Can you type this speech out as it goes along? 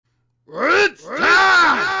It's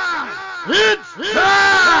time! It's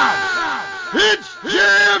time! It's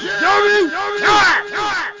JFW time!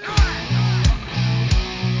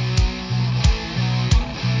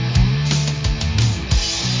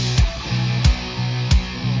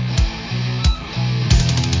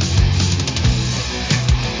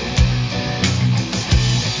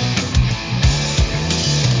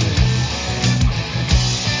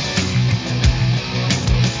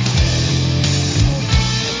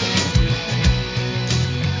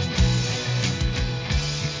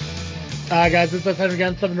 Guys, it's that time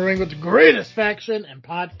again, 7 to Ring with the greatest faction in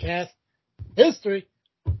podcast history.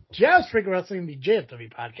 Just Freaking Wrestling, the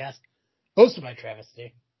JFW podcast, hosted by Travis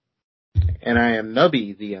D. And I am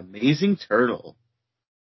Nubby, the Amazing Turtle.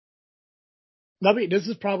 Nubby, this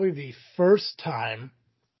is probably the first time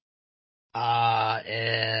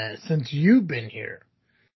since you've been here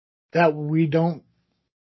that we don't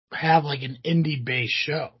have like an indie-based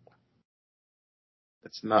show.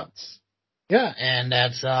 That's nuts. Yeah, and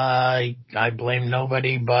that's, I blame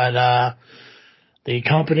nobody but the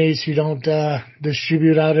companies who don't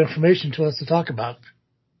distribute out information to us to talk about.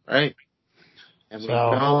 Right. And we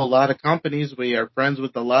know a lot of companies. We are friends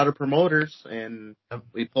with a lot of promoters, and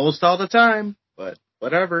we post all the time, but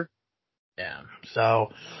whatever. Yeah. So,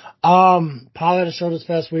 Paul had a show this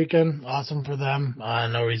past weekend. Awesome for them.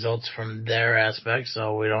 No results from their aspect,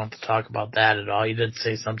 so we don't have to talk about that at all. You did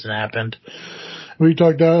say something happened. We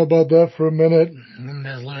talked about that for a minute, and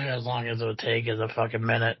as long as it would take is a fucking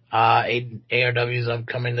minute. ARW is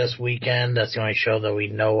upcoming this weekend. That's the only show that we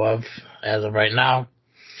know of as of right now.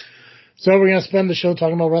 So we're going to spend the show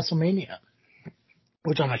talking about Wrestled-Mania,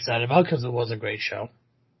 which I'm excited about because it was a great show.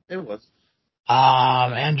 It was.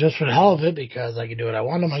 And just for the hell of it, because I can do what I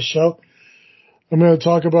want on my show, I'm going to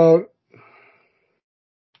talk about...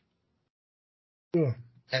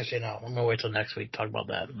 Actually, no. I'm going to wait till next week to talk about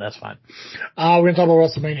that. That's fine. We're going to talk about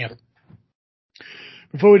Wrestled-Mania.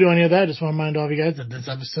 Before we do any of that, I just want to remind all of you guys that this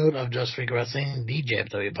episode of Just Freak Wrestling, the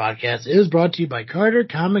JFW podcast, is brought to you by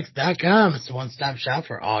CarterComics.com. It's the one-stop shop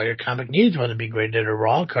for all your comic needs, whether it be graded or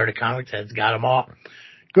raw. Carter Comics has got them all.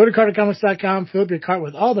 Go to CarterComics.com, fill up your cart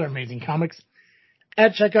with all their amazing comics.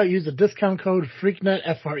 At checkout, use the discount code FREAKNET,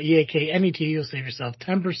 FREAKNET. You'll save yourself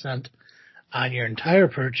 10% on your entire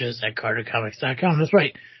purchase at CarterComics.com. That's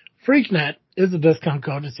right. FREAKNET is the discount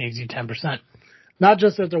code that saves you 10%. Not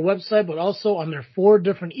just at their website, but also on their 4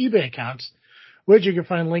 different eBay accounts, which you can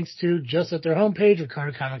find links to just at their homepage at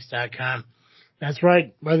CarterComics.com. That's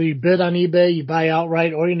right. Whether you bid on eBay, you buy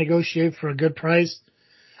outright, or you negotiate for a good price,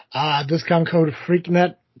 discount code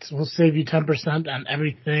FREAKNET will save you 10% on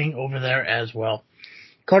everything over there as well.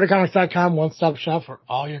 CarterComics.com, one-stop shop for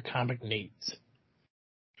all your comic needs.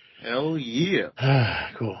 Hell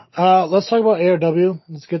yeah. Cool. Let's talk about ARW.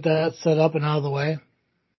 Let's get that set up and out of the way.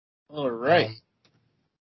 All right.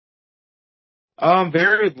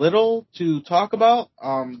 Very little to talk about.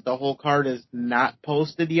 The whole card is not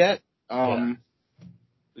posted yet. We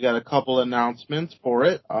got a couple announcements for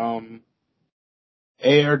it.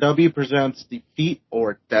 ARW presents Defeat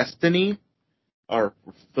or Destiny, or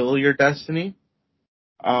Fulfill Your Destiny.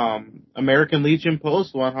 American Legion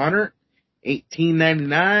Post 100,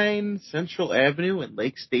 $18.99, Central Avenue in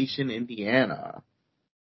Lake Station, Indiana.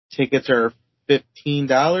 Tickets are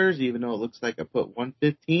 $15, even though it looks like I put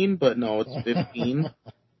 $115, but no, it's $15.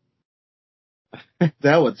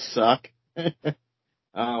 That would suck.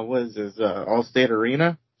 What is this? Allstate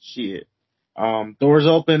Arena? Shit. Doors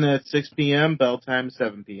open at 6 p.m., bell time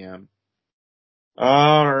 7 p.m.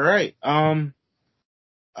 Alright.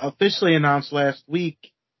 Officially announced last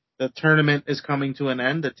week, the tournament is coming to an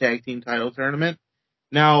end, the tag team title tournament.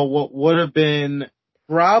 Now, what would have been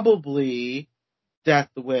probably Death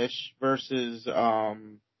Wish versus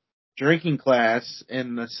Drinking Class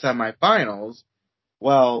in the semifinals,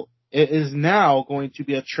 well, it is now going to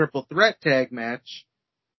be a triple threat tag match,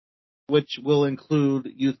 which will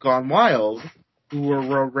include Youth Gone Wild, who were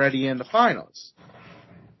already in the finals.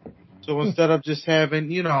 So instead of just having,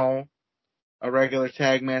 a regular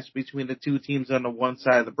tag match between the two teams on the one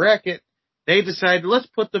side of the bracket, they decided, let's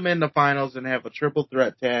put them in the finals and have a triple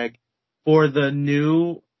threat tag for the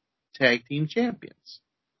new tag team champions.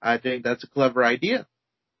 I think that's a clever idea.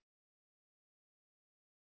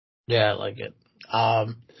 Yeah, I like it. I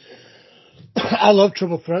love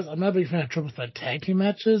triple threats. I'm not a big fan of triple threat tag team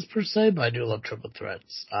matches per se, but I do love triple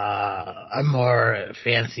threats. I'm more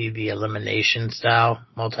fancy the elimination style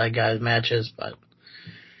multi-guys matches, but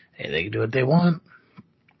hey, they can do what they want.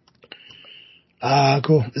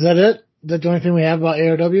 Cool. Is that it? Is that the only thing we have about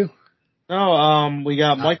ARW? No, we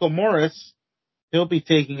got Michael Morris. He'll be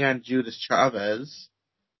taking on Judas Chavez.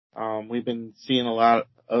 We've been seeing a lot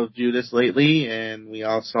of Judas lately, and we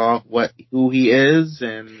all saw who he is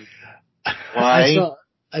and why.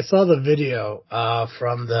 I saw the video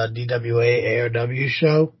from the DWA ARW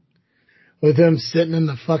show with him sitting in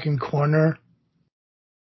the fucking corner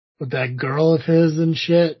with that girl of his and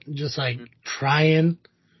shit, just like trying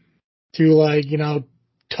to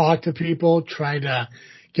talk to people, try to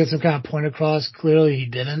get some kind of point across. Clearly he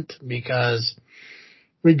didn't, because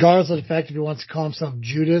regardless of the fact if he wants to call himself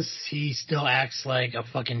Judas, he still acts like a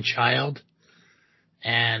fucking child.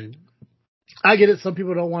 And I get it. Some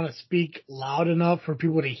people don't want to speak loud enough for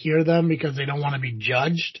people to hear them because they don't want to be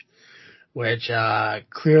judged, which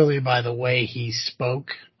clearly by the way he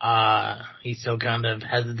spoke, he's still kind of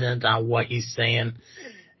hesitant on what he's saying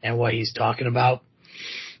and what he's talking about.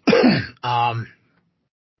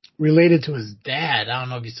 Related to his dad, I don't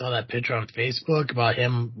know if you saw that picture on Facebook about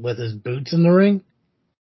him with his boots in the ring.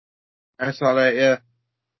 I saw that, yeah.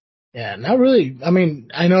 Yeah, not really. I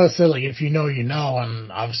mean, I know it said, like, if you know, you know,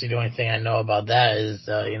 and obviously the only thing I know about that is,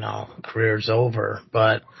 career's over,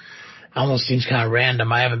 but it almost seems kind of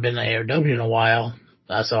random. I haven't been to ARW in a while,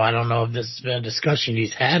 so I don't know if this has been a discussion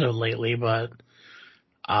he's had lately, but,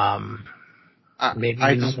 maybe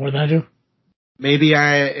you know more than I do. Maybe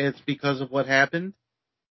it's because of what happened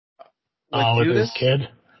with Judas. His kid?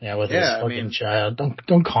 Yeah, with his fucking child.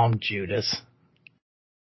 Don't call him Judas.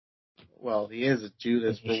 Well, he is a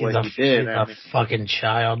Judas for what he did. He's a fucking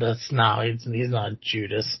child. He's not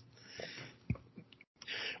Judas.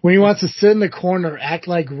 When he wants to sit in the corner, act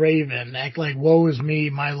like Raven, act like woe is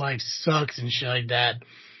me, my life sucks and shit like that.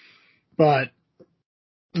 But,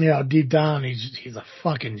 deep down, he's a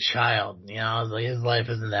fucking child. His life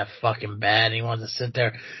isn't that fucking bad. He wants to sit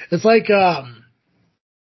there. It's like, kind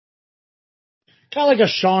of like a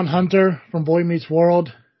Sean Hunter from Boy Meets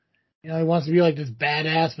World. He wants to be like this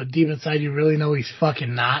badass, but deep inside you really know he's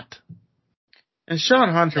fucking not. And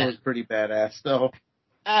Sean Hunter was pretty badass, though.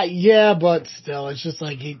 Yeah, but still, it's just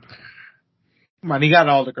like Come on, he got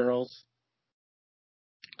all the girls.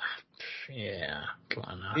 Yeah, come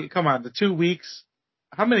on now. Come on, the 2 weeks.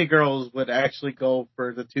 How many girls would actually go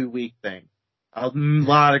for the 2-week thing? A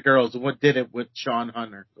lot of girls. What did it with Sean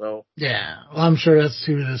Hunter? So yeah, well, I'm sure that's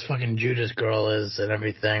who this fucking Judas girl is and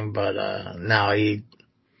everything. But now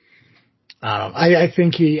I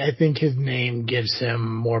think his name gives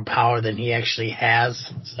him more power than he actually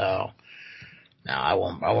has. So no, I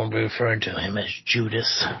won't be referring to him as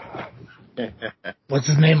Judas. What's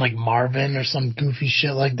his name? Like Marvin or some goofy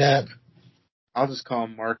shit like that? I'll just call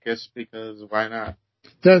him Marcus because why not?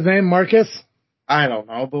 Is that his name, Marcus? I don't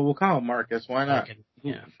know, but we'll call him Marcus. Why not?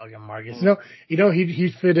 Fucking Marcus.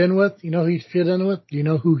 He'd fit in with? Do you know who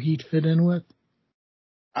he'd fit in with?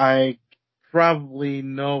 I probably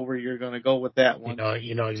know where you're going to go with that one.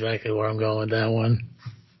 You know exactly where I'm going with that one.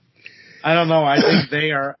 I don't know. I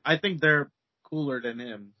think they're cooler than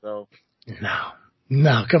him. So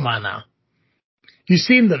no, come on now. You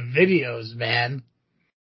seen the videos, man?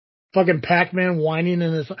 Fucking Pac-Man whining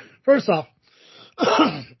in his. First off,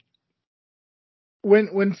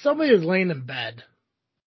 when somebody is laying in bed,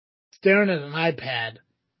 staring at an iPad,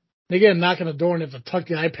 they get a knock on the door and have to tuck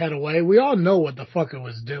the iPad away. We all know what the fucker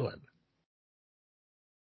was doing.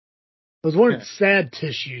 Those weren't sad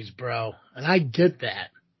tissues, bro, and I get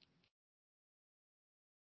that.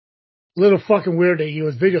 A little fucking weird that he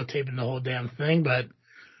was videotaping the whole damn thing, but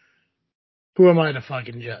who am I to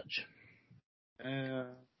fucking judge? Yeah.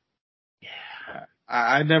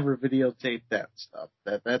 I never videotaped that stuff.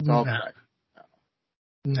 That's all private.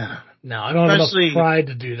 No, I don't have enough pride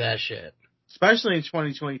to do that shit. Especially in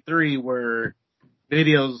 2023 where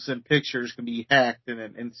videos and pictures can be hacked in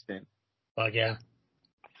an instant. Fuck yeah.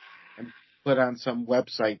 And put on some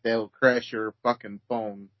website that'll crash your fucking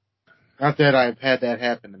phone. Not that I've had that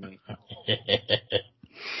happen to me.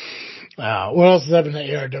 What else is happening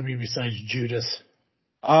at ARW besides Judas?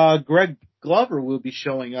 Greg Glover will be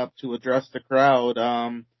showing up to address the crowd.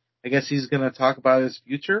 I guess he's going to talk about his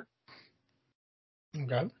future.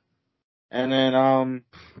 Okay. And then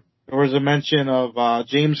there was a mention of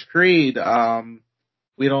James Creed.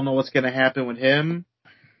 We don't know what's going to happen with him,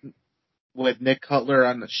 with Nick Cutler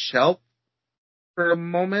on the shelf for a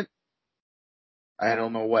moment. I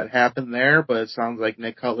don't know what happened there, but it sounds like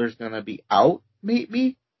Nick Cutler's going to be out,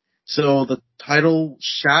 maybe. So the title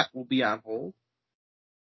shot will be on hold.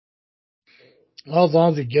 Well, as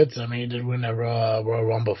long as he gets it, he did win that Royal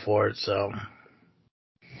Rumble for it, so.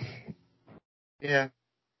 Yeah.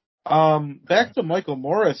 Back to Michael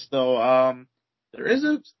Morris, though. There is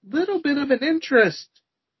a little bit of an interest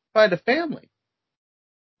by the family.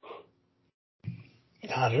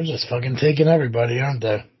 God, they're just fucking taking everybody, aren't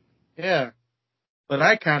they? Yeah. But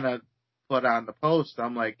I kind of put on the post.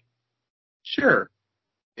 I'm like, sure,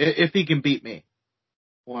 if he can beat me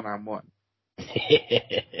one-on-one.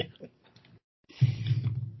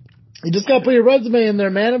 You just gotta put your resume in there,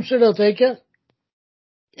 man. I'm sure they'll take it.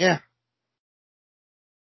 Yeah.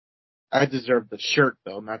 I deserve the shirt,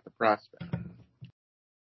 though, not the prospect.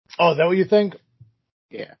 Oh, is that what you think?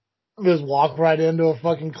 Yeah. Just walk right into a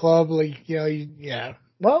fucking club, like, yeah.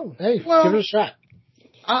 Well, hey, give it a shot.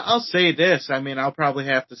 I'll say this. I mean, I'll probably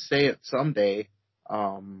have to say it someday.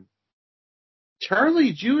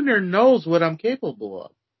 Charlie Jr. knows what I'm capable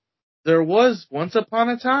of. There was, once upon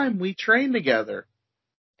a time, we trained together,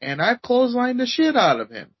 and I clotheslined the shit out of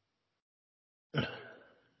him.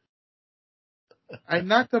 I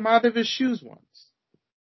knocked him out of his shoes once.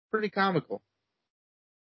 Pretty comical.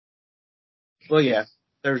 Well, yeah,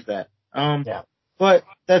 there's that. Yeah. But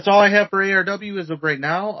that's all I have for ARW as of right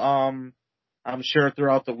now. I'm sure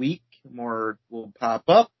throughout the week more will pop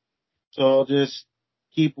up. So just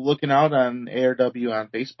keep looking out on ARW on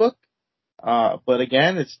Facebook. But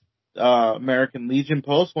again, it's American Legion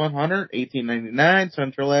Post 100, 1899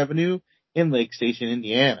 Central Avenue in Lake Station,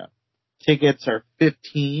 Indiana. Tickets are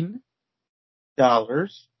 $15.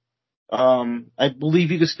 I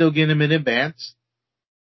believe you can still get them in advance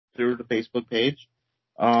through the Facebook page.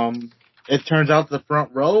 It turns out the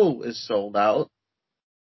front row is sold out.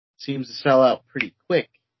 Seems to sell out pretty quick.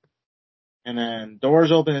 And then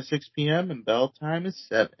doors open at 6 p.m. and bell time is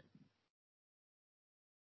 7.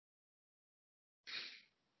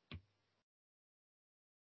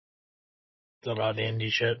 It's about the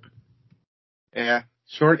indie shit. Yeah,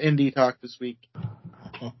 short indie talk this week.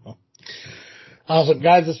 Awesome.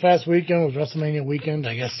 Guys, this past weekend was WrestleMania weekend.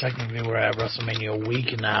 I guess technically we're at WrestleMania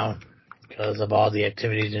week now because of all the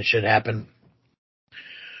activities and shit happen.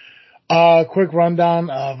 Quick rundown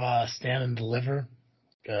of Stand and Deliver,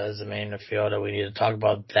 because I mean, I feel that we need to talk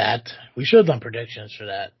about that. We should have done predictions for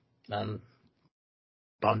that. I'm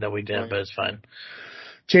bummed that we did, but it's fine.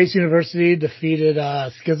 Chase University defeated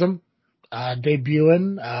Schism,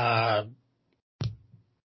 debuting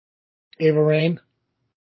Ava Rain.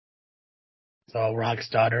 So Rock's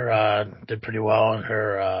daughter did pretty well in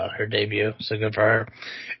her debut, so good for her.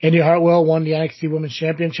 Indy Hartwell won the NXT Women's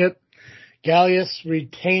Championship. Gallius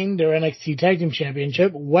retained their NXT Tag Team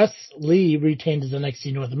Championship. Wes Lee retained his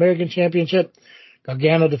NXT North American Championship.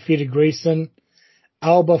 Gargano defeated Grayson.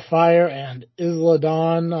 Alba Fire and Isla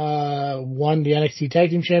Dawn won the NXT Tag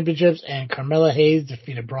Team Championships, and Carmella Hayes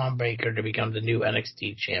defeated Braun Breaker to become the new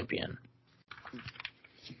NXT Champion.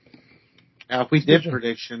 Now, if we did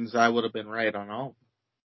predictions, I would have been right on all.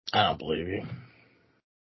 I don't believe you.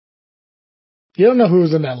 You don't know who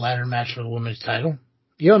was in that ladder match for the women's title.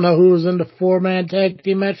 You don't know who was in the 4-man tag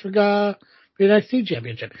team match for the NXT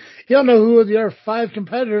Championship. You don't know who were the other 5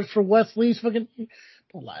 competitors for Wesley's fucking...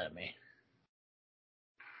 Don't lie to me.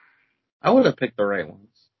 I would have picked the right ones.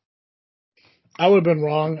 I would have been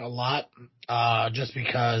wrong a lot, just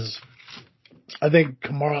because I think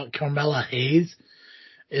Carmella Hayes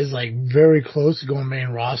is like very close to going main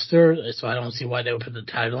roster, so I don't see why they would put the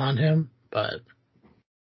title on him. But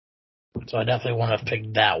so I definitely want to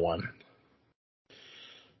pick that one.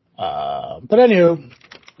 But anyway,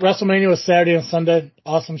 WrestleMania was Saturday and Sunday.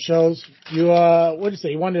 Awesome shows. You what did you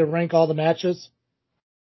say? You wanted to rank all the matches?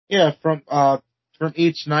 Yeah, from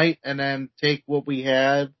each night, and then take what we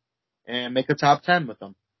had and make a top 10 with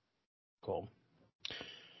them. Cool.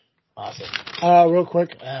 Awesome. Real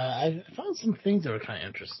quick, I found some things that were kind of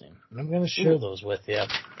interesting, and I'm going to share those with you.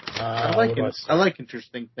 I like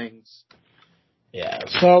interesting things. Yeah.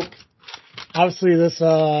 So obviously this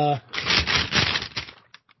my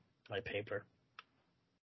paper.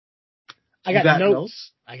 I got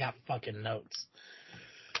notes. I got fucking notes.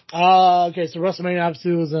 Okay, so WrestleMania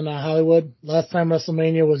obviously was in Hollywood. Last time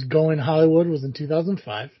WrestleMania was going Hollywood was in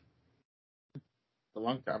 2005. A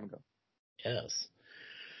long time ago. Yes.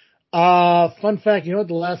 Fun fact, you know what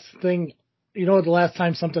the last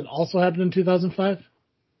time something also happened in 2005?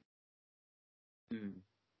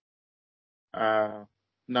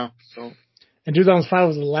 No. So in 2005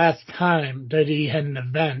 was the last time that he had an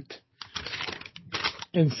event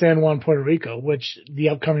in San Juan, Puerto Rico, which the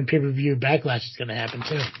upcoming pay-per-view Backlash is going to happen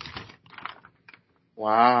too.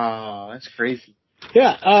 Wow, that's crazy.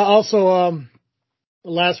 Yeah. Also, the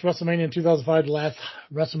last WrestleMania in 2005, the last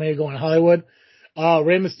WrestleMania going to Hollywood.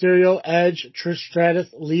 Rey Mysterio, Edge, Trish Stratus,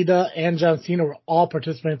 Lita, and John Cena were all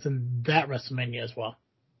participants in that WrestleMania as well.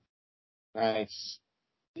 Nice.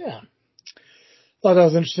 Yeah. Thought that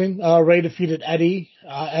was interesting. Rey defeated Eddie.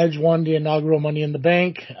 Edge won the inaugural Money in the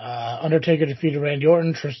Bank. Undertaker defeated Randy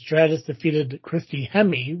Orton. Trish Stratus defeated Christy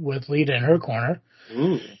Hemme with Lita in her corner.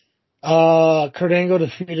 Ooh. Kurt Angle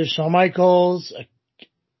defeated Shawn Michaels.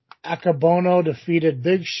 Akabono defeated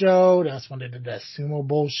Big Show. That's when they did that sumo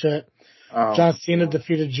bullshit. John Cena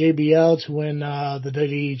defeated JBL to win the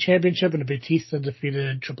WWE Championship, and Batista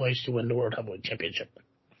defeated Triple H to win the World Heavyweight Championship.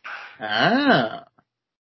 Sound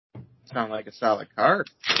like a solid card.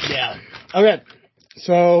 Yeah. Okay.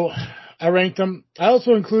 So I ranked them. I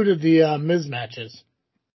also included the Miz matches.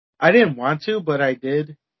 I didn't want to, but I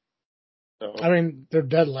did. So. I mean, they're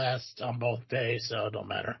dead last on both days, so it don't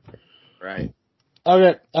matter. Right.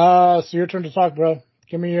 Okay. So your turn to talk, bro.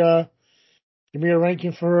 Give me a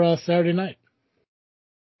ranking for Saturday night.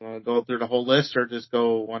 Want to go through the whole list, or just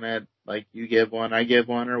go one at like you give one, I give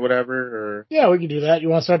one, or whatever? Or yeah, we can do that. You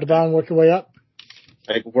want to start at the bottom, and work your way up?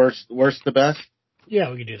 Like worst to best? Yeah,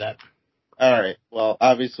 we can do that. All right. Well,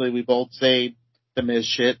 obviously we both say the Miz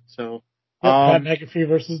shit, so Yep, Pat McAfee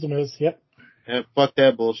versus the Miz. Yep. Yeah, fuck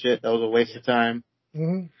that bullshit. That was a waste of time.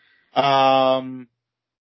 Mm-hmm.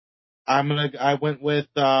 I went with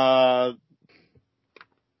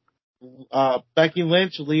Becky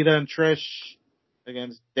Lynch, Lita, and Trish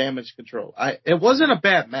against Damage Control. It wasn't a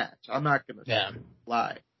bad match. I'm not gonna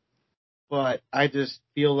lie, but I just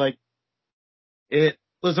feel like it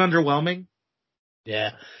was underwhelming.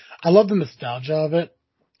 Yeah, I love the nostalgia of it.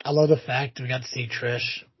 I love the fact we got to see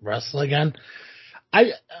Trish wrestle again.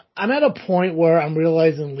 I'm at a point where I'm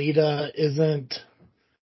realizing Lita isn't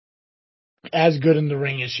as good in the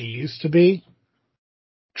ring as she used to be.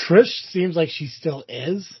 Trish seems like she still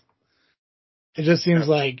is. It just seems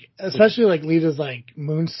like, especially like Lita's like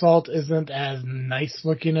moonsault isn't as nice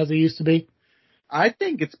looking as it used to be. I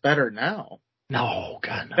think it's better now. No,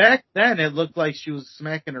 God, no. Back then, it looked like she was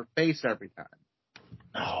smacking her face every time.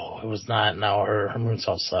 No, it was not. No, her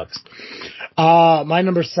moonsault sucks. My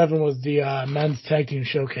number 7 was the men's tag team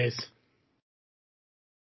showcase.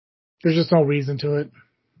 There's just no reason to it.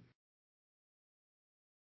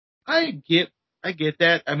 I get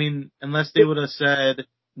that. I mean, unless they would have said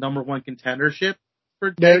number 1 contendership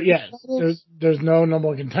for there's no number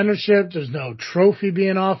 1 contendership. There's no trophy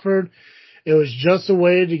being offered. It was just a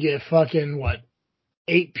way to get fucking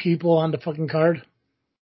 8 people on the fucking card.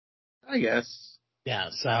 I guess. Yeah,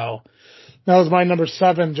 so that was my number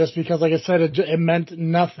 7, just because, like I said, it meant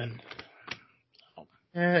nothing.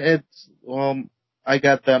 I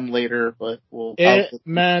got them later, but it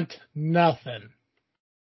meant nothing.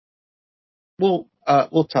 We'll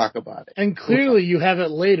talk about it. And clearly you have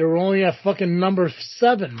it later. We're only at fucking number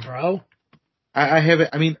 7, bro. I have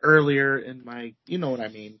it, earlier in my, you know what I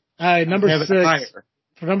mean. All right, number 6.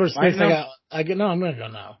 For number 6, I'm going to go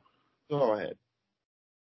now. Go ahead.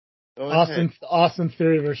 Austin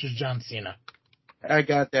Theory versus John Cena. I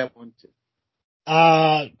got that one too.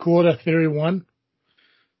 Cool that Theory won.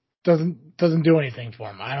 Doesn't do anything for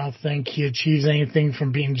him. I don't think he achieves anything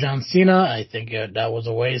from being John Cena. I think that was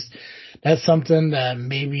a waste. That's something that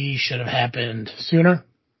maybe should have happened sooner,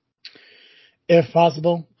 if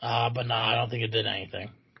possible. But no, I don't think it did anything.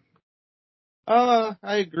 I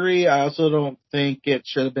agree. I also don't think it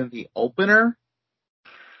should have been the opener.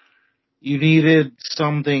 You needed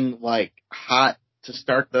something like hot to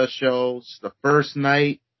start the shows. The first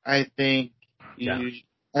night, I think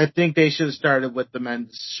they should have started with the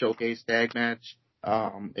men's showcase tag match.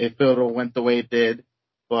 If it went the way it did,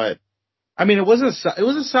 but I mean, it was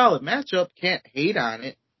a solid matchup. Can't hate on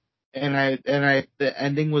it, and the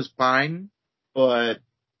ending was fine, but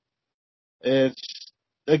it's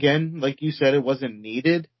again, like you said, it wasn't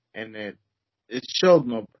needed, and it showed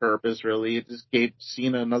no purpose really. It just gave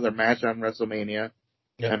Cena another match on WrestleMania.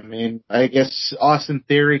 Yep. I mean, I guess Austin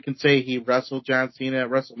Theory can say he wrestled John Cena at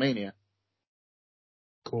WrestleMania.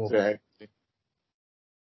 Cool. Exactly.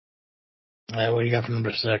 All right, what do you got for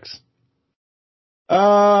number 6?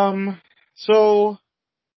 So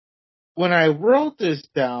when I wrote this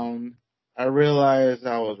down, I realized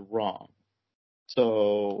I was wrong.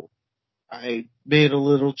 So I made a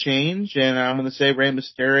little change, and I'm going to say Rey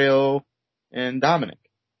Mysterio and Dominic.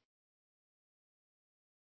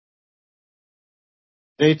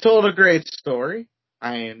 They told a great story.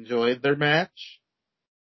 I enjoyed their match,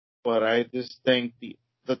 but I just think the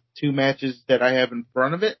 2 matches that I have in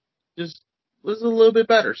front of it just was a little bit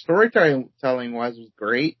better. Storytelling wise was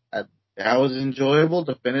great. That was enjoyable.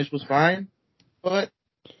 The finish was fine, but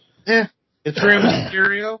it's Rey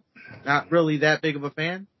Mysterio. Not really that big of a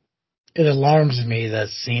fan. It alarms me that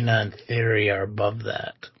Cena and Theory are above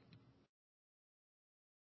that.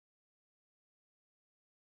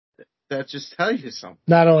 That just tells you something.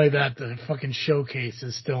 Not only that, the fucking showcase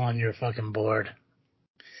is still on your fucking board.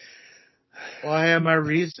 Well, I have my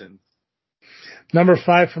reasons. Number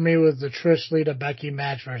 5 for me was the Trish Lita Becky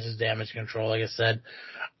match versus Damage Control. Like I said,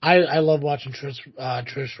 I love watching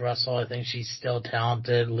Trish wrestle. I think she's still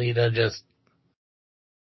talented. Lita just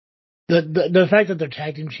the fact that they're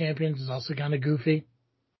tag team champions is also kind of goofy.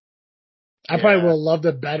 I probably would have loved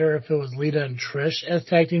it better if it was Lita and Trish as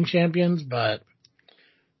tag team champions, but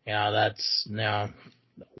that's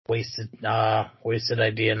wasted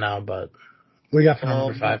idea now. But we got for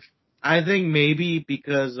number 5. I think maybe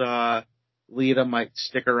because Lita might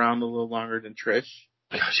stick around a little longer than Trish.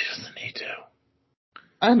 God, she doesn't need to.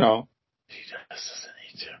 I know. She doesn't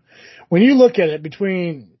need to. When you look at it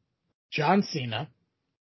between John Cena,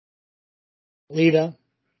 Lita,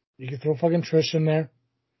 you can throw fucking Trish in there,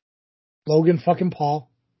 Logan fucking Paul.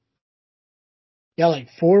 Yeah, like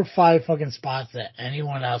 4 or 5 fucking spots that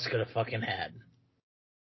anyone else could have fucking had.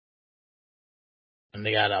 And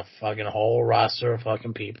they got a fucking whole roster of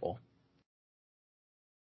fucking people.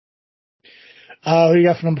 Who you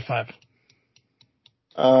got for number 5?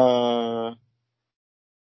 Well,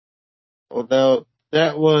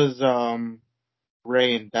 that was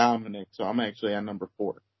Ray and Dominic, so I'm actually on number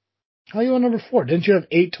 4. How are you on number 4? Didn't you have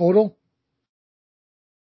 8 total?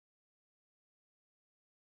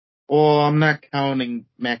 Well, I'm not counting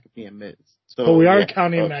McAfee and Miz. But we are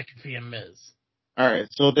counting McAfee and Miz. Alright,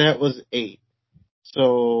 so that was 8.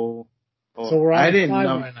 So we're on 5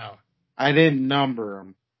 right now. I didn't number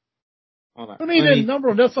them. Hold on. What do you mean didn't number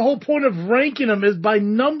them? That's the whole point of ranking them is by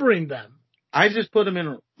numbering them. I just put them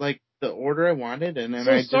in like the order I wanted, and then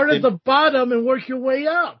I start at the bottom and work your way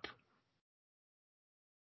up.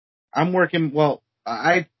 I'm working. Well,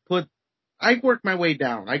 I work my way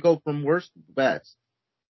down. I go from worst to best.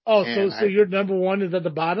 Oh, so your number 1 is at the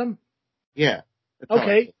bottom? Yeah.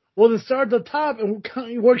 Okay. Well, then start at the top and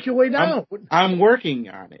work your way down. I'm working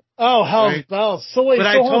on it. Oh, hell's bells. So wait,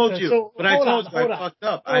 I told you I fucked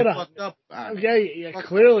up. I fucked up. Yeah,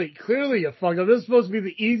 clearly you fucked up. This is supposed to be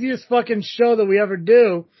the easiest fucking show that we ever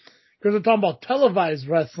do because we're talking about televised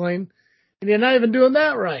wrestling, and you're not even doing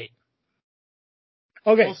that right.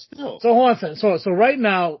 Okay, well, still. So hold on a second. So right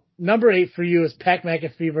now, number 8 for you is Pat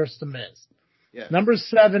McAfee versus The Miz. Yes. Number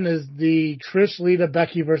 7 is the Trish Lita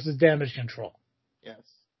Becky versus Damage Control. Yes.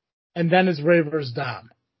 And then it's Ray versus Dom.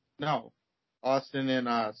 No. Austin and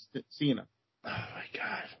Cena. Oh my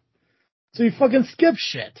god. So you fucking skipped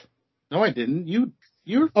shit. No, I didn't.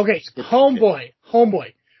 You're okay,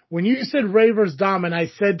 homeboy. When you said Ray versus Dom and I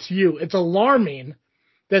said to you, it's alarming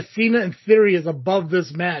that Cena in theory is above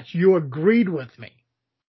this match, you agreed with me.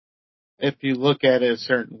 If you look at it a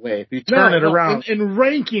certain way. If you turn it around. In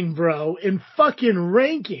ranking, bro. In fucking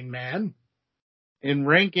ranking, man. In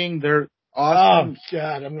ranking, they're awesome. Oh,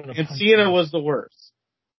 God. I'm gonna and Cena was the worst.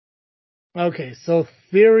 Okay, so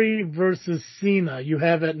Theory versus Cena, you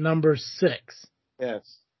have at number 6.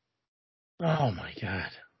 Yes. Oh, my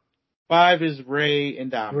God. 5 is Ray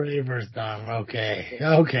and Dom. Ray versus Dom.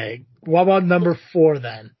 Okay. What about number 4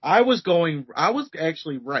 then? I was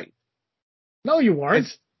actually right. No, you weren't.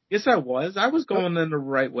 Yes, I was. I was going in the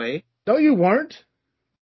right way. No, you weren't.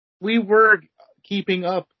 We were keeping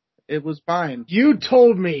up. It was fine. You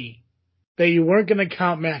told me that you weren't going to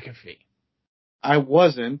count McAfee. I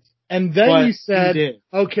wasn't. And then you said,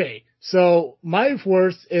 okay, so my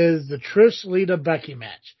worst is the Trish Lita Becky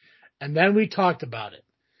match. And then we talked about it.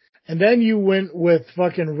 And then you went with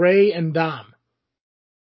fucking Ray and Dom.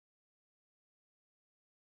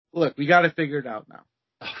 Look, we got to figure it out now.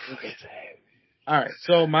 Oh, okay. All right,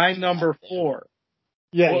 so my number 4.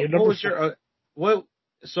 Yeah, your number 4.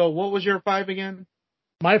 So what was your 5 again?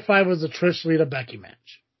 My 5 was the Trish Lita Becky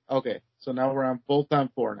match. Okay, so now we're both on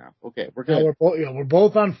 4 now. Okay, we're good. We're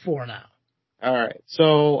both on 4 now. All right,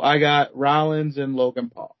 so I got Rollins and Logan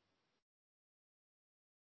Paul.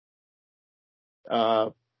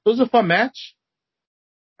 It was a fun match.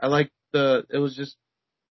 I liked it was just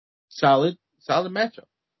solid matchup.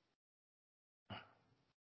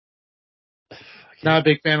 Not a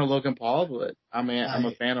big fan of Logan Paul, but I'm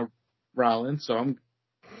a fan of Rollins, so I'm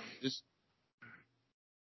just.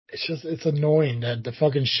 It's annoying that the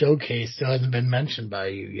fucking showcase still hasn't been mentioned by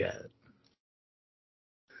you yet.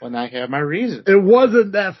 When I have my reasons. It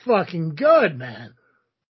wasn't that fucking good, man.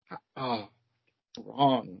 Oh,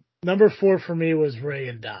 wrong. Number 4 for me was Ray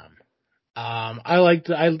and Dom. I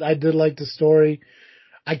did like the story.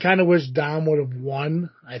 I kind of wish Dom would have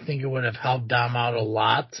won. I think it would have helped Dom out a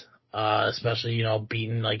lot. Especially,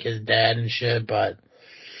 beating like his dad and shit, but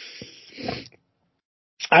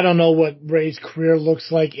I don't know what Ray's career looks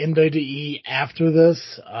like in WWE after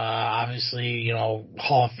this. Obviously,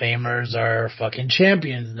 Hall of Famers are fucking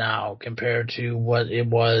champions now compared to what it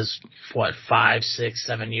was, 5, 6,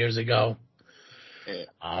 7 years ago.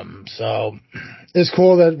 Yeah. So it's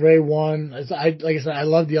cool that Ray won. Like I said, I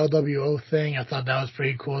love the LWO thing. I thought that was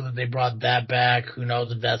pretty cool that they brought that back. Who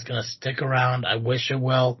knows if that's gonna stick around? I wish it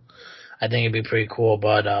will. I think it'd be pretty cool.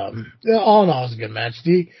 But yeah, all in all, it was a good match.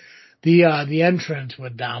 The entrance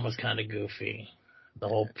with Dom was kind of goofy. The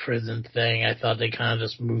whole prison thing. I thought they kind of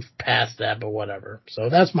just moved past that, but whatever. So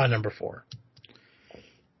that's my number 4.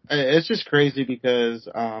 It's just crazy because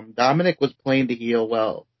Dominic was playing the heel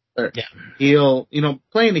well. Yeah.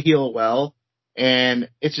 Playing the heel well, and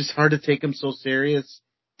it's just hard to take him so serious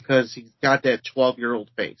because he's got that 12-year-old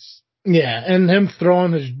face. Yeah, and him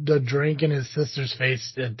throwing the drink in his sister's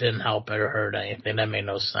face, it didn't help or hurt anything. That made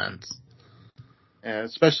no sense.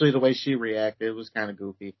 Especially the way she reacted, it was kind of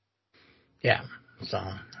goofy. Yeah. So,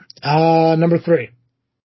 number 3.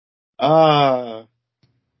 I'm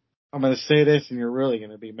gonna say this, and you're really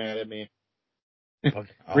gonna be mad at me.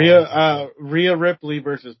 Okay. Rhea Ripley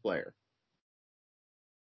versus Blair.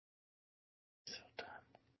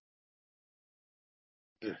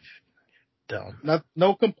 Dumb.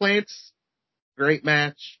 No complaints. Great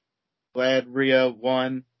match. Glad Rhea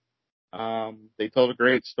won. They told a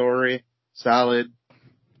great story. Solid.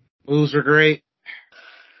 Moves were great.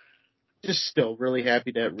 Just still really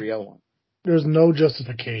happy that Rhea won. There's no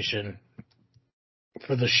justification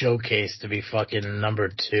for the showcase to be fucking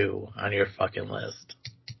number 2 on your fucking list.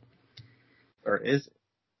 Or is it?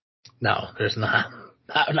 No, there's not.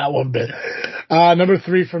 Not one bit. Number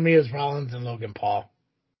 3 for me is Rollins and Logan Paul.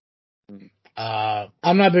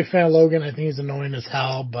 I'm not a big fan of Logan. I think he's annoying as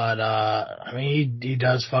hell, but I mean, he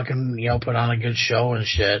does fucking put on a good show and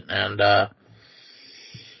shit. And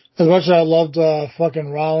as much as I loved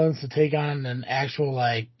fucking Rollins to take on an actual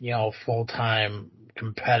full time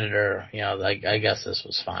competitor, I guess this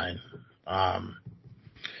was fine.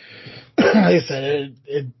 Like I said,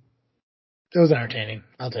 it was entertaining.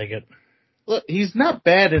 I'll take it. Look, he's not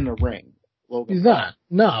bad in the ring. Logan He's Paul. not.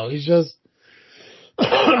 No, he's just.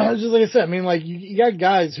 Just like I said, I mean, like, you got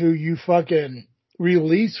guys who you fucking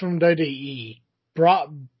released from WWE, brought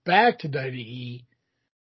back to WWE,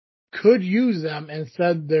 could use them, and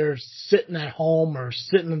said they're sitting at home or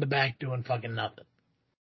sitting in the back doing fucking nothing.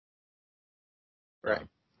 Right.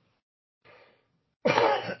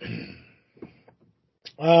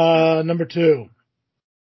 Number 2.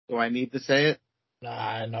 Do I need to say it?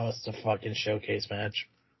 I know it's the fucking showcase match.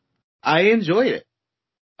 I enjoyed it.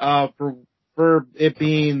 For it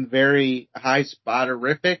being very high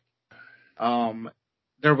spotterific,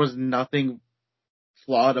 there was nothing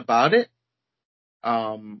flawed about it.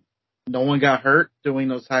 No one got hurt doing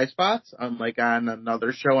those high spots, unlike on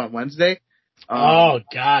another show on Wednesday. Oh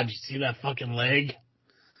God, you see that fucking leg?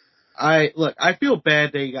 I feel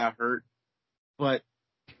bad they got hurt, but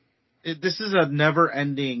this is a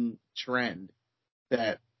never-ending trend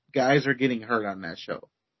that guys are getting hurt on that show.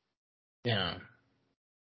 Yeah.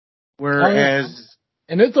 Whereas,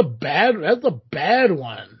 and that's a bad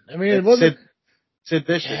one. I mean, it wasn't Sid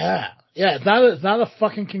Vicious. Yeah. It's not a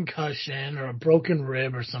fucking concussion or a broken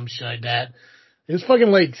rib or some shit like that. His fucking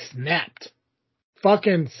leg snapped,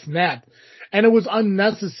 and it was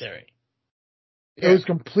unnecessary. Yeah. It was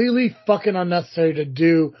completely fucking unnecessary to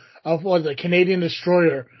do a Canadian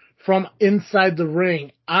Destroyer from inside the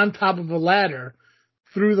ring on top of a ladder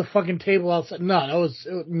through the fucking table outside. No,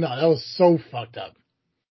 that was so fucked up.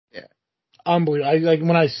 Unbelievable.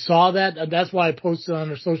 When I saw that, that's why I posted on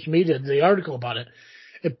our social media the article about it.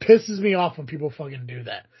 It pisses me off when people fucking do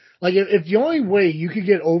that. Like, if the only way you could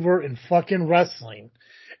get over in fucking wrestling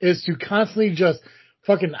is to constantly just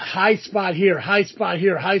fucking high spot here,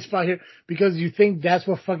 because you think that's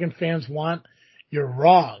what fucking fans want, you're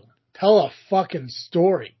wrong. Tell a fucking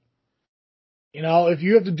story. If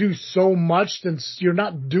you have to do so much, then you're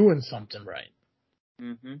not doing something right.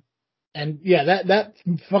 Mm-hmm. And yeah, that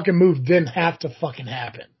fucking move didn't have to fucking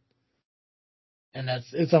happen. And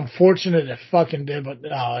it's unfortunate it fucking did, but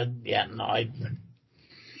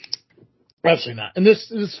absolutely not. And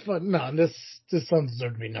this one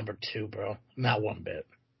deserved to be number 2, bro. Not one bit.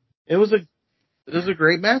 It was a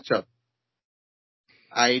great matchup.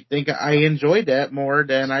 I think I enjoyed that more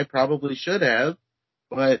than I probably should have,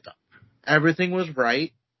 but everything was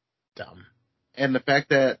right. Dumb. And the fact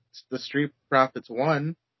that the Street Profits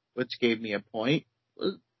won, which gave me a point,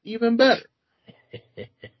 was even better.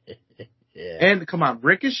 Yeah. And come on,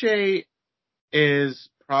 Ricochet is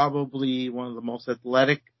probably one of the most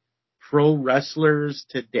athletic pro wrestlers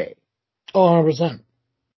today. Oh, 100%.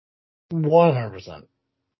 100%.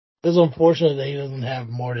 It's unfortunate that he doesn't have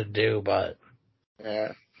more to do, but yeah,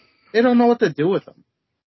 they don't know what to do with him.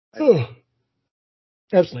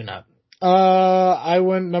 Absolutely not. I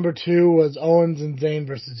went number 2 was Owens and Zayn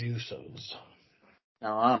versus Usos.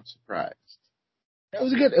 Now I'm surprised. It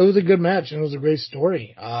was a good match, and it was a great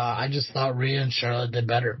story. I just thought Rhea and Charlotte did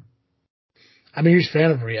better. I'm a huge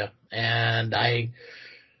fan of Rhea, and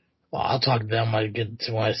I'll talk to them when I get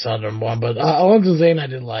to when I saw number one, but Owens and Zayn I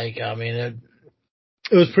did like. I mean,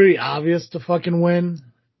 it was pretty obvious to fucking win.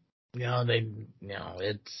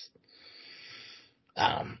 It's,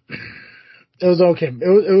 um, it was okay.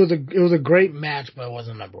 It was a great match, but it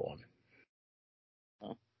wasn't number one.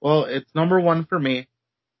 Well, it's number one for me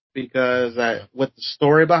because with the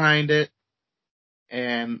story behind it,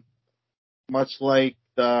 and much like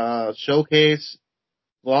the showcase,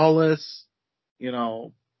 flawless,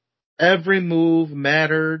 every move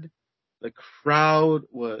mattered. The crowd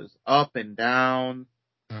was up and down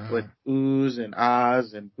with oohs and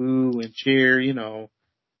ahs and boo and cheer.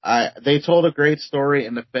 They told a great story,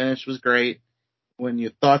 and the finish was great. When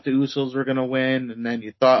you thought the Usos were going to win, and then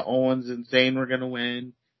you thought Owens and Zayn were going to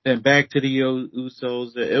win, then back to the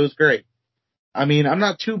Usos. It was great. I mean, I'm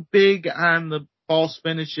not too big on the false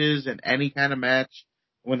finishes in any kind of match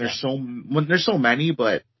when there's so many,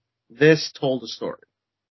 but this told a story,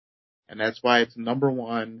 and that's why it's number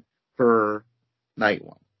one for night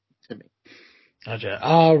one to me. Gotcha.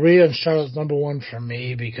 Rhea and Charlotte's number one for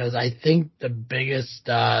me because I think the biggest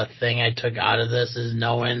thing I took out of this is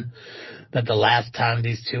knowing that the last time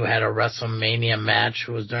these two had a WrestleMania match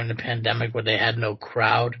was during the pandemic where they had no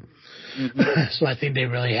crowd. Mm-hmm. So I think they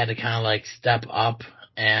really had to kind of like step up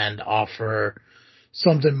and offer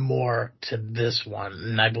something more to this one.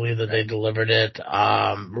 And I believe that they delivered it.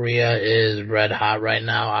 Rhea is red hot right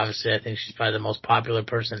now. Obviously, I think she's probably the most popular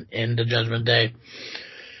person in the Judgment Day.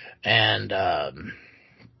 And, I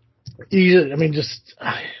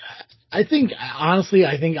think out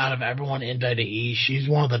of everyone in WWE, she's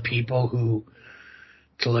one of the people who,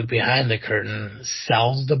 to look behind the curtain,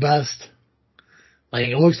 sells the best. Like,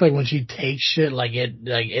 it looks like when she takes shit,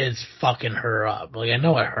 it's fucking her up. Like, I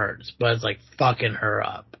know it hurts, but it's like fucking her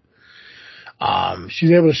up.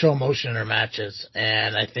 She's able to show emotion in her matches,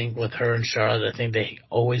 and I think with her and Charlotte, I think they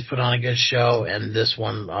always put on a good show, and this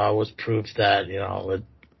one, was proof that, it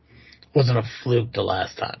wasn't a fluke the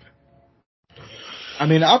last time. I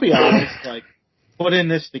mean, I'll be honest, putting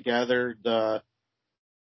this together, the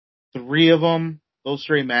three of them, those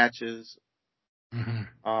three matches,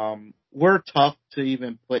 were tough to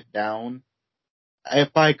even put down.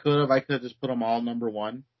 If I could have just put them all number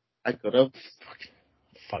one. I could have.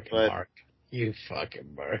 Fucking Mark. You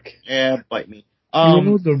fucking Mark. Yeah, bite me. You're all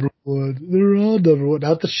number one. They're all number one.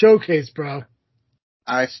 Not the showcase, bro.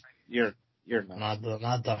 You're nuts.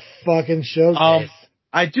 Not the fucking showcase.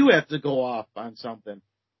 I do have to go off on something.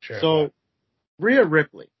 Sure. So, Rhea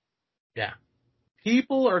Ripley. Yeah.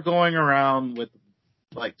 People are going around with,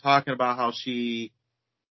 talking about how she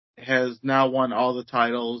has now won all the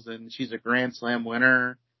titles and she's a Grand Slam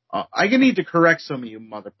winner. I need to correct some of you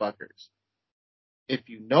motherfuckers. If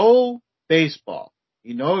you know baseball,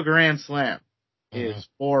 you know a Grand Slam is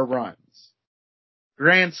 4 runs.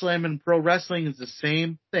 Grand Slam in pro wrestling is the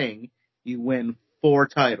same thing. You win 4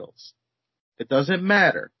 titles. It doesn't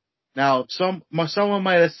matter. Now, if someone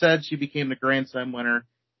might have said she became the Grand Slam winner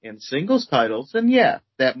in singles titles, then yeah,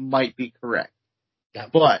 that might be correct. Yeah.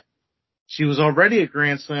 But she was already a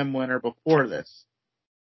Grand Slam winner before this.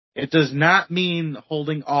 It does not mean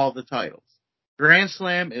holding all the titles. Grand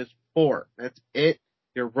Slam is 4. That's it.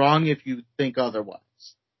 You're wrong if you think otherwise.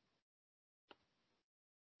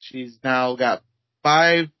 She's now got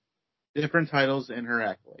 5 different titles in her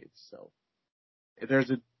accolades. So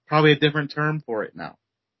there's probably a different term for it now.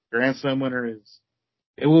 Grand Slam winner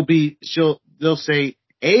they'll say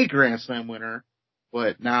a Grand Slam winner,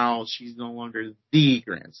 but now she's no longer the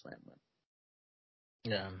Grand Slam winner.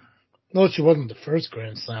 Yeah. No, she wasn't the first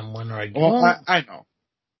Grand Slam winner. I know.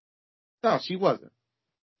 No, she wasn't.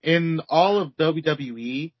 In all of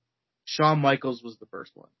WWE, Shawn Michaels was the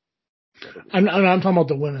first one. I'm talking about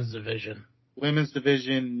the women's division. Women's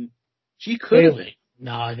division, she could have been.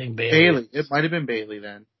 No, I think Bayley. It might have been Bayley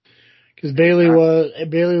then. Because Bayley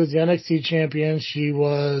was the NXT champion. She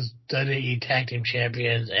was WWE Tag Team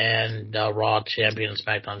Champions and Raw champion,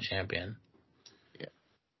 SmackDown champion. Yeah.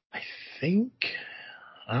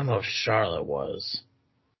 I don't know if Charlotte was.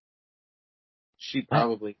 She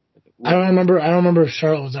probably. I don't remember if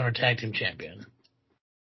Charlotte was ever Tag Team Champion.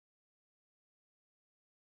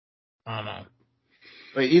 I don't know.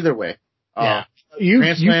 But either way, yeah.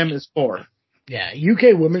 Grand Slam is 4. Yeah,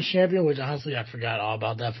 UK Women's Champion, which honestly I forgot all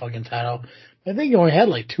about that fucking title. I think you only had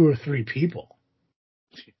 2 or 3 people.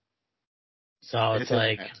 So it's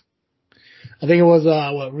I think it was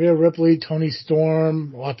Rhea Ripley, Toni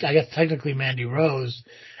Storm, well I guess technically Mandy Rose,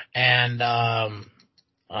 and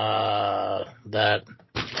that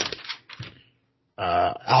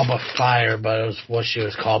Alba Fire, but it was what she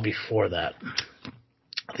was called before that.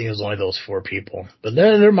 I think it was only those 4 people. But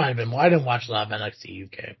there might have been more. I didn't watch a lot of NXT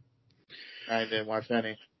UK. I didn't watch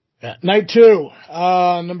any. Yeah. Night 2.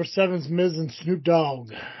 Number 7's Miz and Snoop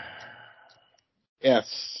Dogg.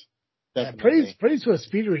 Yes, Yeah, definitely. praise to a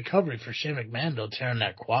speedy recovery for Shane McMahon, though, tearing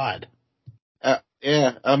that quad.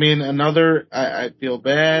 Yeah, I mean, I feel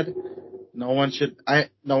bad. No one should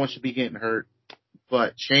be getting hurt.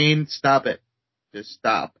 But Shane, stop it. Just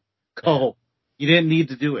stop. Go. You didn't need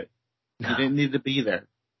to do it. No. You didn't need to be there.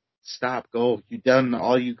 Stop. Go. You've done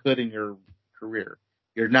all you could in your career.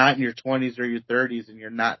 You're not in your 20s or your 30s, and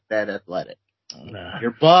you're not that athletic. Nah.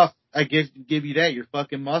 You're buff. I give you that. You're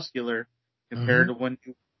fucking muscular compared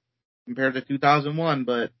to 2001.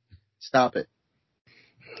 But stop it.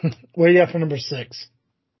 What do you got for number 6?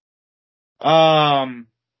 The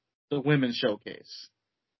women's showcase.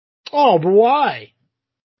 Oh, but why?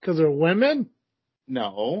 Because they're women?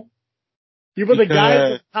 No. You put the guy at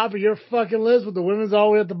the top of your fucking list with the women's all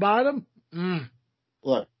the way at the bottom?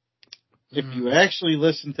 Look, if you actually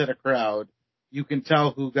listen to the crowd, you can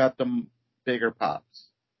tell who got the bigger pops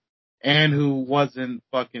and who wasn't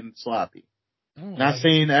fucking sloppy. Not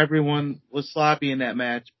saying everyone was sloppy in that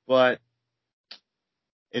match, but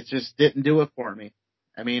it just didn't do it for me.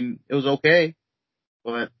 I mean, it was okay,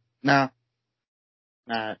 but nah.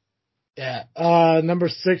 Yeah. Number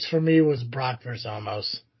 6 for me was Brock versus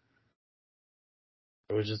Omos.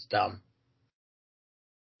 It was just dumb.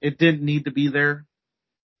 It didn't need to be there.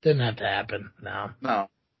 Didn't have to happen. No.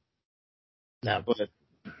 But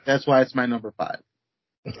that's why it's my number 5.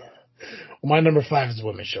 Well, my number 5 is the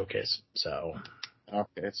Women's Showcase. So.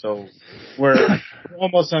 Okay, so we're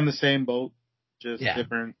almost on the same boat, just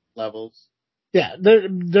different levels. Yeah, they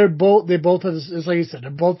both have, it's like you said, they're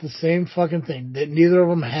both the same fucking thing. Neither of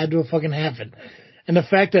them had to fucking happen. And the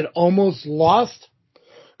fact that Almost lost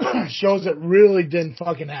shows it really didn't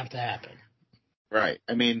fucking have to happen. Right.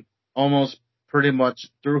 I mean, Almost pretty much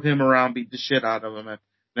threw him around, beat the shit out of him, and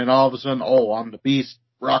then all of a sudden, I'm the beast,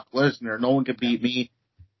 Brock Lesnar, no one can beat me.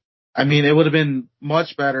 I mean, it would have been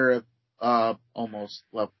much better if Almost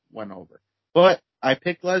went over. But I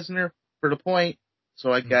picked Lesnar for the point, so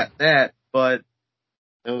I got that, but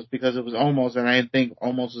it was because it was Almost, and I didn't think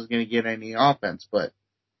Almost was going to get any offense, but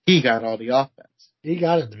he got all the offense. He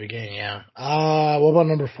got it at the beginning, yeah. What about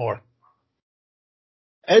number 4?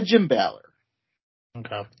 Edge and Balor.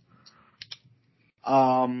 Okay.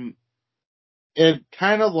 It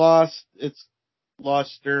kind of lost its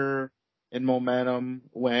luster and momentum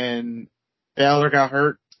when Balor got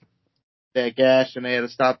hurt, that gash, and they had to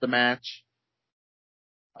stop the match.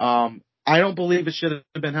 I don't believe it should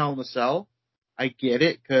have been Hell in a Cell. I get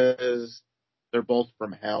it because they're both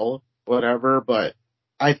from Hell, whatever, but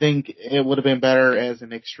I think it would have been better as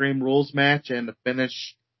an Extreme Rules match, and the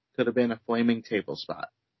finish could have been a flaming table spot.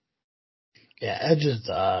 Yeah, Edge's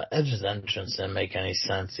entrance didn't make any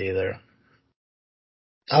sense either.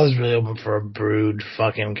 I was really hoping for a Brood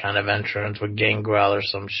fucking kind of entrance with Gangrel or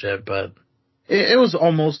some shit, but it was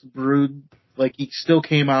almost Brood. Like, he still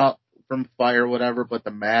came out from fire, whatever, but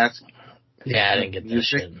the mask. Yeah, I didn't get that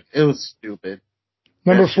shit. It was stupid.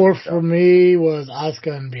 Number 4 for me was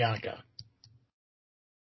Asuka and Bianca.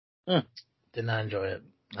 Did not enjoy it.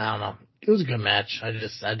 I don't know. It was a good match. I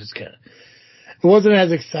just can't. It wasn't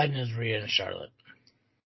as exciting as Rhea and Charlotte.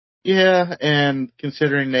 Yeah, and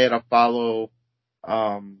considering they had to follow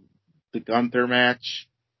the Gunther match,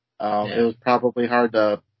 it was probably hard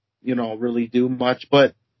to, really do much.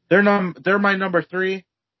 But they're my number 3.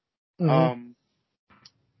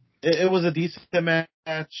 It was a decent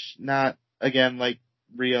match, not again like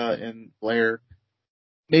Rhea and Blair.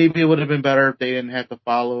 Maybe it would have been better if they didn't have to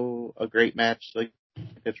follow a great match like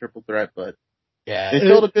a triple threat, but they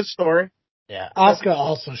told a good story. Yeah, Asuka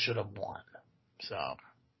also should have won. So,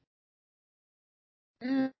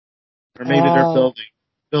 or maybe they're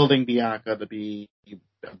building Bianca to be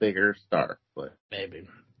a bigger star, but maybe.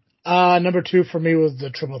 Number 2 for me was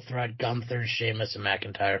the triple threat: Gunther, Sheamus, and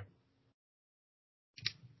McIntyre.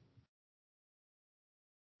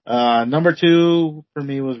 Number 2 for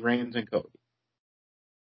me was Reigns and Cody.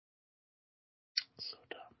 So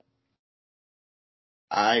dumb.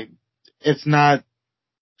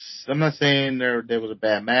 I'm not saying there was a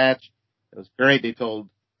bad match. It was great. They told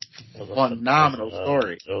a phenomenal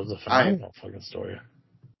story. It was a phenomenal fucking story.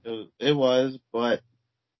 It was, but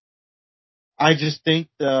I just think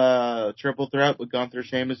the triple threat with Gunther,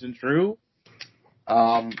 Sheamus, and Drew,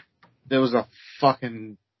 there was a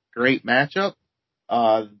fucking great matchup.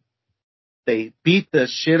 They beat the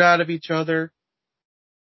shit out of each other,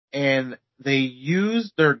 and they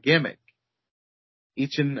used their gimmick.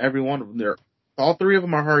 Each and every one of them. All three of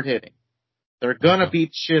them are hard hitting. They're gonna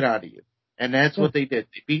beat shit out of you. And that's what they did.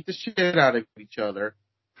 They beat the shit out of each other,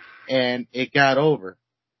 and it got over.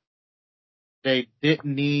 They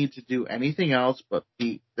didn't need to do anything else but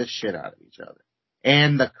beat the shit out of each other.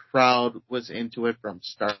 And the crowd was into it from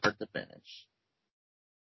start to finish.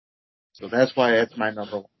 So that's why it's my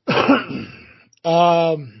number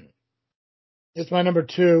one. It's my number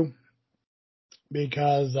 2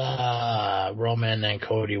 because Roman and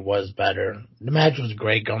Cody was better. The match was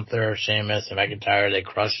great. Gunther, Sheamus, and McIntyre, they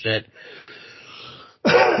crushed it.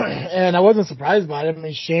 And I wasn't surprised by it. I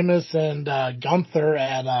mean, Sheamus and Gunther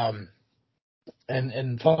at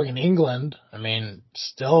in fucking England, I mean,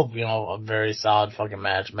 still, a very solid fucking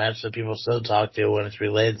match that people still talk to when it's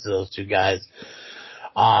related to those two guys.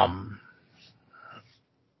 I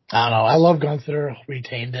don't know. I love Gunther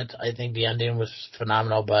retained it. I think the ending was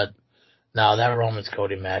phenomenal, but no, that Roman's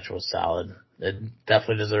Cody match was solid. It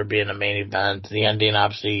definitely deserved being a main event. The ending,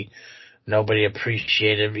 obviously, nobody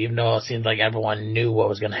appreciated, even though it seemed like everyone knew what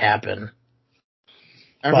was going to happen.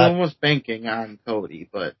 Everyone was banking on Cody,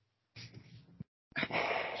 but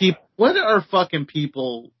what are fucking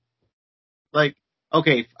people like?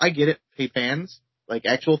 Okay, I get it. Hey, fans, like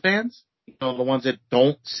actual fans, the ones that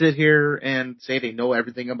don't sit here and say they know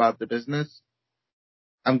everything about the business.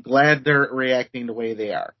 I'm glad they're reacting the way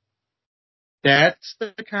they are. That's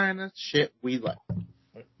the kind of shit we like.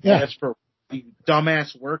 Yeah. That's for the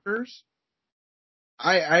dumbass workers.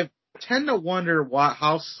 I tend to wonder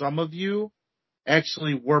how some of you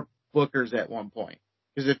actually were bookers at one point.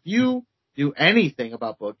 Because if you knew anything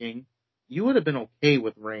about booking, you would have been okay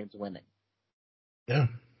with Reigns winning. Yeah.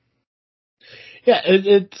 Yeah,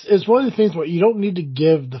 it's one of the things where you don't need to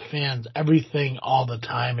give the fans everything all the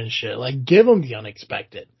time and shit. Like, give them the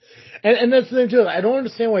unexpected. And that's the thing, too. I don't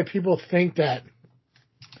understand why people think that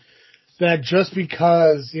just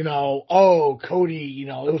because, Cody,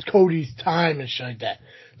 it was Cody's time and shit like that.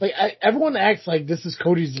 Like, everyone acts like this is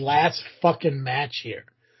Cody's last fucking match here.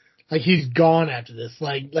 Like, he's gone after this.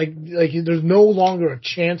 Like there's no longer a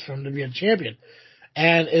chance for him to be a champion.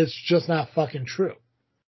 And it's just not fucking true.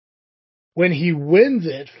 When he wins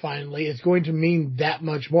it, finally, it's going to mean that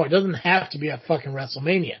much more. It doesn't have to be at fucking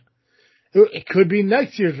WrestleMania. It could be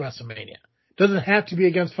next year's WrestleMania. It doesn't have to be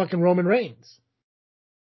against fucking Roman Reigns.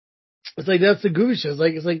 It's like, that's the goofy shit.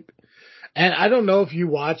 It's like, and I don't know if you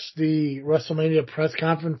watch the WrestleMania press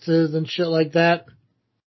conferences and shit like that,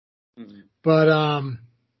 but, I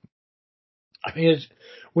mean,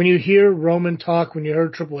 when you hear Roman talk, when you hear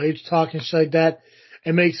Triple H talk and shit like that,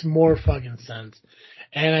 it makes more fucking sense.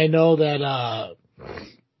 And I know that,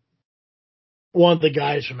 one of the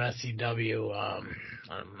guys from SCW,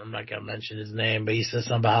 I'm not gonna mention his name, but he says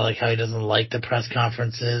something about how he doesn't like the press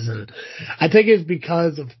conferences, and I think it's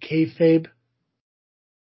because of kayfabe.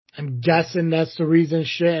 I'm guessing that's the reason.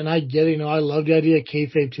 Shit, and I get it. I love the idea of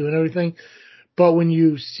kayfabe too and everything, but when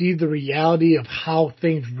you see the reality of how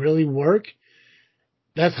things really work,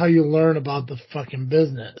 that's how you learn about the fucking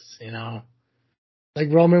business. Like,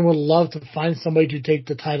 Roman would love to find somebody to take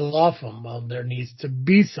the title off him. Well, there needs to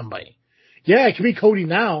be somebody. Yeah, it could be Cody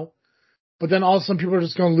now, but then all of a sudden people are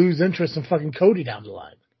just going to lose interest in fucking Cody down the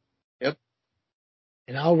line. Yep.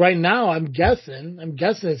 Right now I'm guessing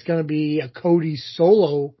it's going to be a Cody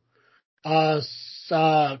solo,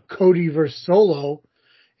 Cody versus Solo,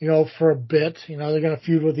 for a bit. They're going to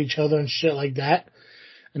feud with each other and shit like that.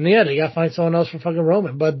 And yeah, they got to find someone else for fucking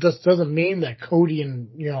Roman. But this doesn't mean that Cody and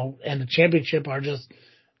the championship are just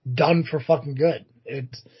done for fucking good.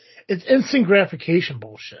 It's instant gratification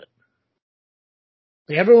bullshit.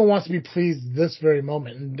 Like, everyone wants to be pleased this very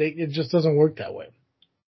moment, and it just doesn't work that way.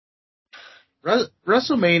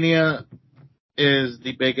 WrestleMania is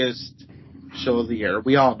the biggest show of the year.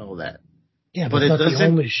 We all know that. Yeah, but it's not the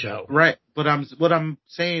only show. Right. But what I'm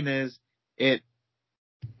saying is it's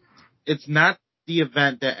not the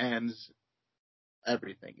event that ends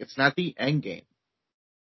everything. It's not the end game.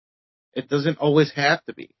 It doesn't always have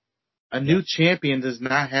to be. A new champion does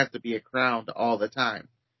not have to be crowned all the time.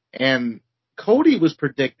 And Cody was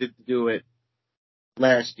predicted to do it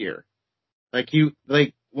last year.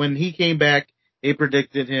 When he came back, they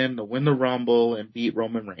predicted him to win the Rumble and beat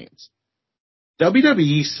Roman Reigns.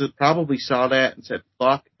 WWE probably saw that and said,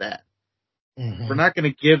 fuck that. Mm-hmm. We're not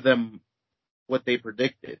going to give them what they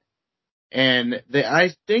predicted. And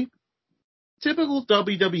I think typical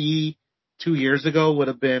WWE 2 years ago would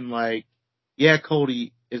have been like, yeah,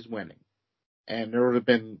 Cody is winning. And there would have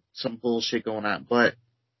been some bullshit going on. But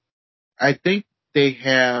I think they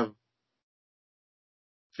have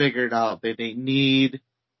figured out that they need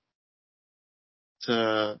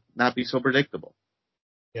to not be so predictable.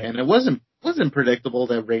 Yeah. And it wasn't predictable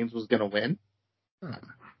that Reigns was going to win. Hmm.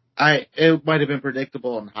 It might have been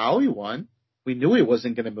predictable on how he won. We knew he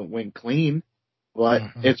wasn't going to win clean, but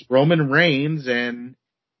it's Roman Reigns, and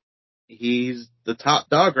he's the top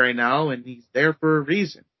dog right now, and he's there for a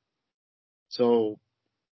reason. So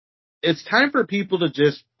it's time for people to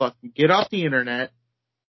just fucking get off the internet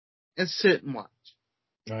and sit and watch.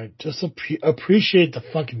 Right. Just appreciate the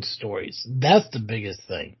fucking stories. That's the biggest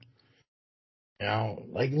thing. You know,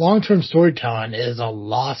 like long-term storytelling is a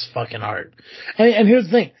lost fucking art. And here's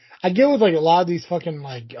the thing. I get with like a lot of these fucking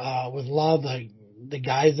like, with a lot of the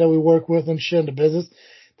guys that we work with and shit in the business,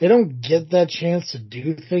 they don't get that chance to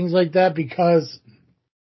do things like that because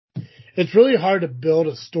it's really hard to build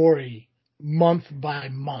a story month by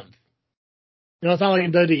month. You know, it's not like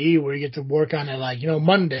in WWE where you get to work on it like, you know,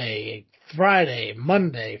 Monday, Friday,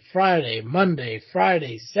 Monday, Friday, Monday,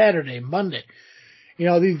 Friday, Saturday, Monday. You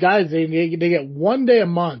know, these guys, they get one day a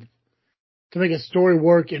month to make a story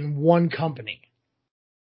work in one company.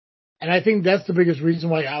 And I think that's the biggest reason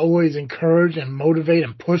why I always encourage and motivate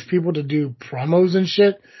and push people to do promos and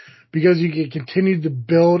shit, because you can continue to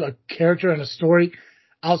build a character and a story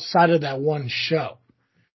outside of that one show.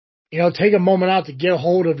 You know, take a moment out to get a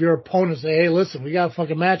hold of your opponent and say, hey, listen, we got a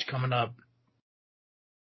fucking match coming up.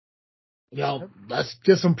 You know, let's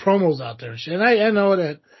get some promos out there and shit. And I know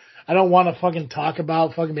that I don't want to fucking talk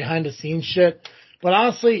about fucking behind the scenes shit, but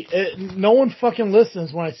honestly, no one fucking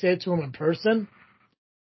listens when I say it to them in person.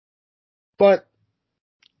 But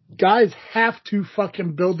guys have to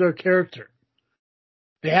fucking build their character.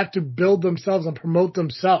 They have to build themselves and promote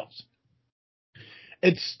themselves.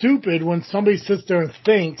 It's stupid when somebody sits there and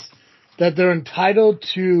thinks that they're entitled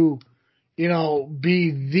to, you know, be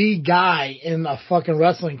the guy in a fucking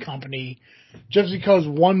wrestling company just because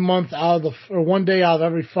 1 month out of or 1 day out of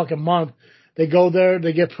every fucking month they go there,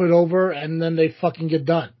 they get put over, and then they fucking get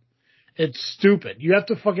done. It's stupid. You have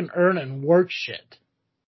to fucking earn and work shit.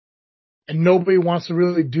 And nobody wants to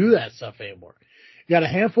really do that stuff anymore. You got a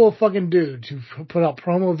handful of fucking dudes who put out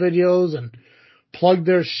promo videos and plug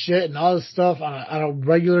their shit and all this stuff on a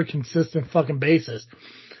regular, consistent fucking basis.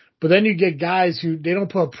 But then you get guys who, they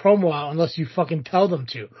don't put a promo out unless you fucking tell them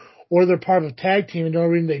to. Or they're part of a tag team and the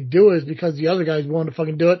only reason they do it is because the other guy's willing to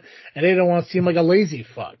fucking do it and they don't want to seem like a lazy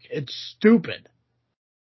fuck. It's stupid.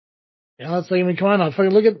 You know, it's like, I mean, come on now,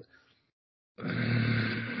 fucking look at...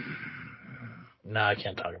 No, I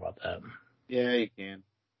can't talk about that. Yeah, you can.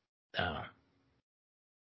 No.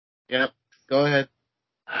 Yep. Go ahead.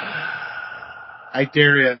 I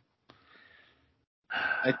dare you.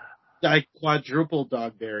 I quadruple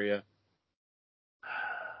dog dare you.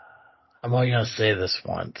 I'm only going to say this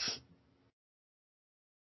once.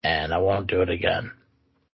 And I won't do it again.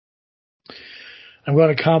 I'm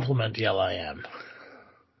going to compliment the LIM.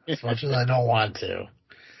 As much as I don't want to.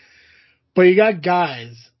 But you got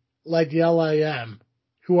guys like the LIM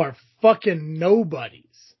who are fucking nobodies.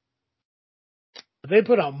 They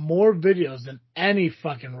put out more videos than any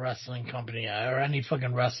fucking wrestling company or any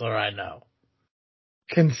fucking wrestler I know.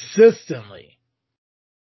 Consistently.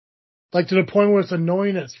 Like to the point where it's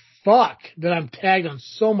annoying as fuck that I'm tagged on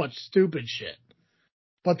so much stupid shit.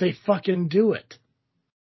 But they fucking do it.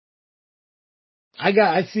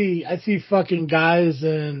 I see fucking guys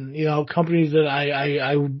and, you know, companies that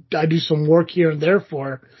I do some work here and there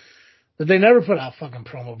for that they never put out fucking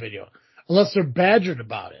promo video unless they're badgered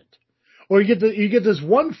about it. Or you get this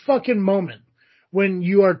one fucking moment when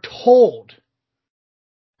you are told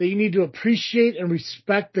that you need to appreciate and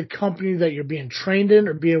respect the company that you're being trained in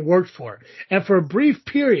or being worked for. And for a brief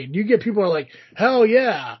period, you get people who are like, hell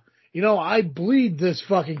yeah, you know, I bleed this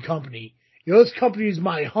fucking company. You know, this company is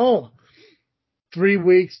my home. 3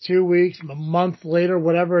 weeks, 2 weeks, a month later,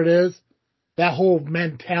 whatever it is, that whole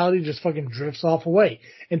mentality just fucking drifts off away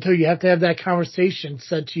until you have to have that conversation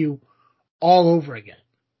said to you all over again.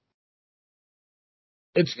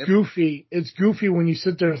 It's goofy. It's goofy when you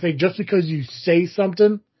sit there and think just because you say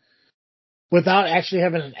something without actually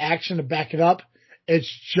having an action to back it up,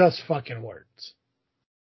 it's just fucking words.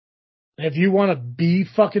 And if you want to be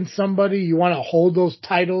fucking somebody, you want to hold those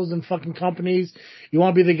titles in fucking companies, you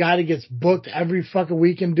want to be the guy that gets booked every fucking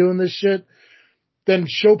weekend doing this shit, then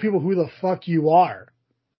show people who the fuck you are.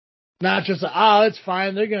 Not just, it's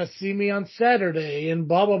fine, they're going to see me on Saturday and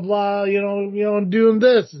blah, blah, blah, you know, and doing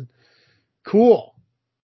this. Cool.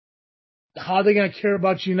 How are they going to care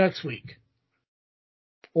about you next week?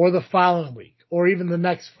 Or the following week? Or even the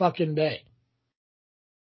next fucking day?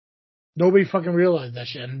 Nobody fucking realized that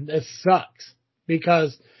shit, and it sucks.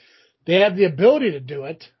 Because they have the ability to do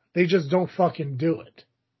it, they just don't fucking do it.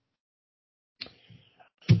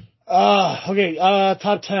 Okay,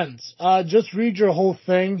 top tens. Just read your whole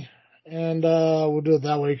thing, and we'll do it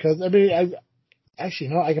that way. Because I mean,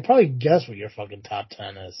 I could probably guess what your fucking top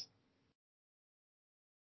 10 is.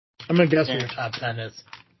 I'm gonna guess what your top 10 is.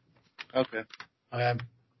 Okay. Okay.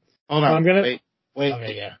 Hold on. I'm gonna. Wait.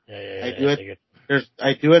 Okay, yeah.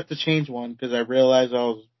 I do have to change one because I realized I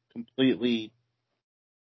was completely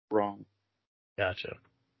wrong. Gotcha.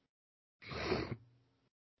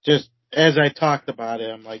 Just as I talked about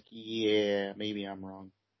it, I'm like, yeah, maybe I'm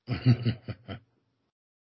wrong.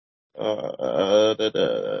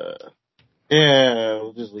 Yeah,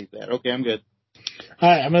 we'll just leave that. Okay, I'm good. All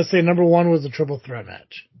right, I'm gonna say number one was the triple threat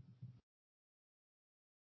match.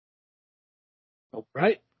 Nope.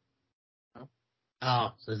 Right? Nope.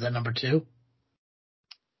 Oh, so is that number two?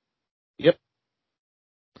 Yep.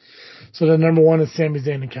 So then number one is Sami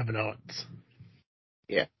Zayn and Kevin Owens.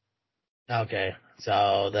 Yeah. Okay,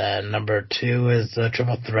 so then number two is the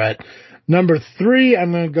triple threat. Number three,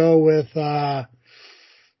 I'm gonna go with. God,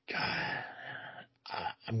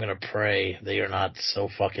 I'm gonna pray that you're not so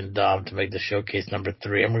fucking dumb to make the showcase number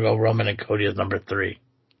three. I'm gonna go Roman and Cody as number three.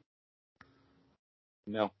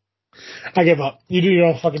 No. I give up. You do your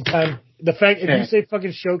own fucking time. The fact if you say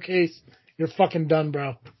fucking showcase, you're fucking done,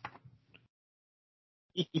 bro.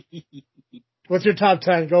 What's your top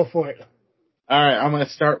 10? Go for it. All right, I'm gonna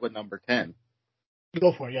start with number 10.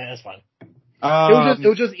 Go for it. Yeah, that's fine. It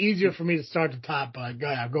was just easier for me to start the top, but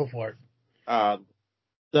go for it.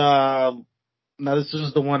 Now this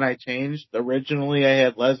is the one I changed. Originally, I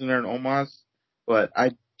had Lesnar and Omos, but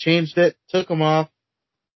I changed it, took them off,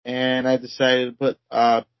 and I decided to put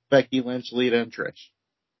Becky Lynch, Lita, and Trish.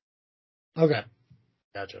 Okay,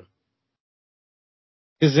 gotcha.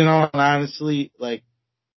 Because in all honesty, like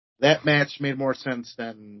that match made more sense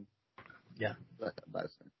than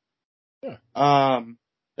Lesnar. Yeah.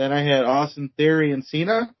 Then I had Austin Theory and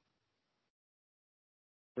Cena,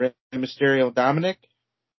 Rey Mysterio and Dominic,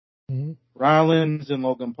 Rollins and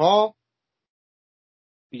Logan Paul,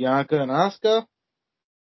 Bianca and Asuka,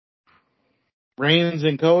 Reigns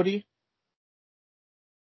and Cody,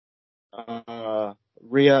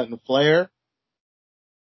 Rhea and Flair.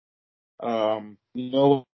 You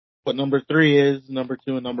know what number 3 is, number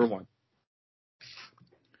 2 and number 1.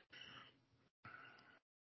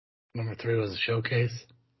 Number 3 was a showcase.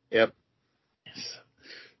 Yep. Yes.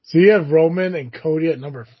 So you have Roman and Cody at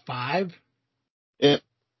number 5? Yep.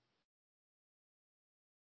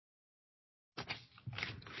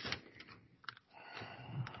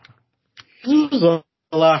 This was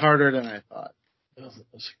a lot harder than I thought. It was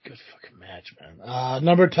a good fucking match, man.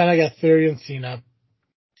 Number 10, I got Theory and Cena.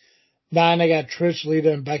 9, I got Trish,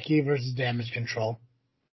 Lita, and Becky versus Damage Control.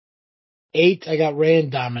 8, I got Rey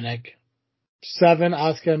and Dominic. 7,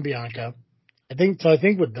 Asuka and Bianca. I think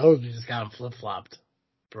with those, we just got them flip-flopped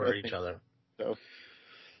for each other. So.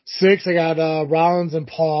 6, I got Rollins and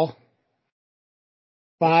Paul.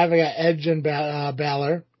 5, I got Edge and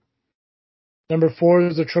Balor. Number 4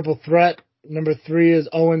 is a triple threat. Number 3 is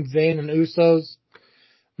Owen, Zayn, and Usos.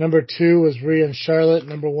 Number 2 was Rhea and Charlotte.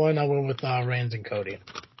 Number 1, I went with Reigns and Cody.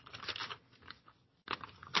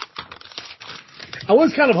 I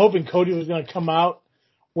was kind of hoping Cody was going to come out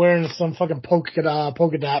wearing some fucking polka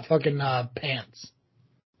dot fucking pants.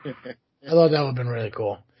 I thought that would have been really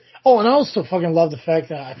cool. Oh, and I also fucking love the fact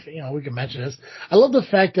that, we can mention this. I love the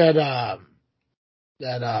fact that,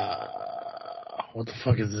 what the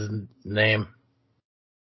fuck is his name?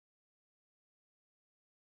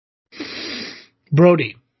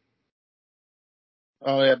 Brody.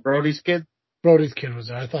 Oh, yeah, Brody's kid? Brody's kid was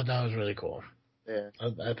there. I thought that was really cool. Yeah.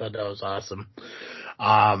 I thought that was awesome.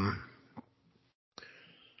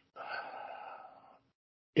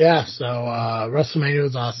 Yeah, so WrestleMania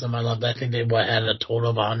was awesome. I loved it. I think they had a total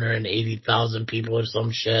of 180,000 people or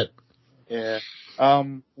some shit. Yeah.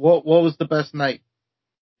 What was the best night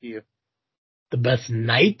to you? The best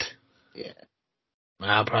night? Yeah.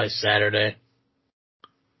 Probably Saturday.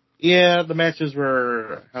 Yeah, the matches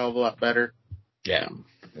were a hell of a lot better. Yeah.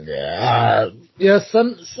 Yeah. I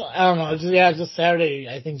don't know. Just Saturday.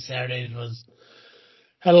 I think Saturday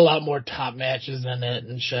had a lot more top matches in it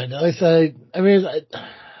and shit. At least I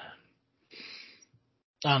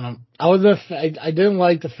don't know. I didn't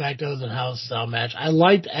like the fact that it was a Hell in a Cell match. I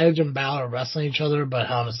liked Edge and Balor wrestling each other, but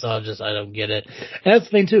Hell in a Cell I don't get it. And that's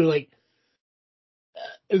the thing too. Like,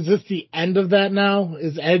 is this the end of that now?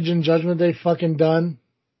 Is Edge and Judgment Day fucking done?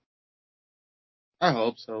 I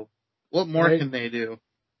hope so. What more can they do?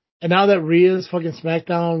 And now that Rhea's fucking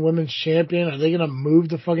SmackDown Women's Champion, are they gonna move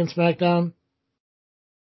to fucking SmackDown?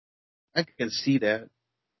 I can see that.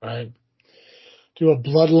 Right. Do a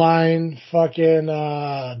Bloodline fucking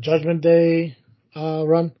Judgment Day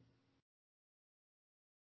run.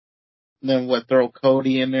 then throw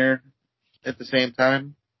Cody in there at the same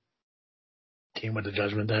time? Team with the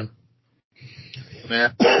Judgment Day.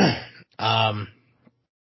 Yeah. I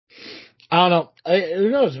don't know. Who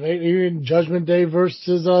knows? Maybe Judgment Day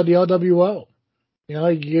versus the LWO. You know,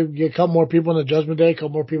 you get a couple more people in the Judgment Day, a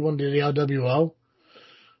couple more people in the LWO.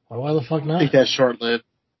 Well, why the fuck not? I think that's short-lived.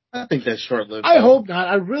 I hope not.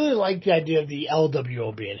 I really like the idea of the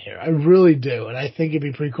LWO being here. I really do, and I think it'd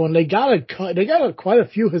be pretty cool. And they got quite a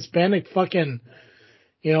few Hispanic fucking,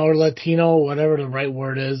 you know, or Latino, whatever the right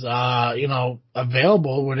word is, you know,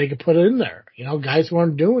 available where they could put it in there. You know, guys who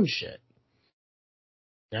aren't doing shit.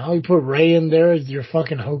 You know, you put Ray in there as your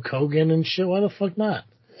fucking Hulk Hogan and shit. Why the fuck not?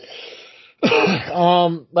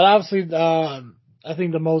 But obviously, I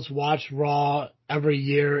think the most watched Raw every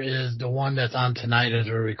year is the one that's on tonight as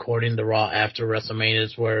we're recording the Raw after WrestleMania,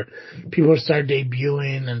 is where people start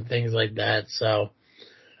debuting and things like that. So,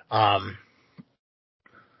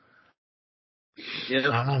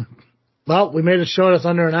 yeah. Well, we made a show that's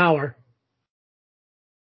under an hour.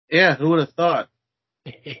 Yeah, who would have thought?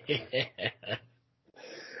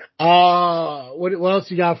 What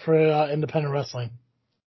else you got for independent wrestling?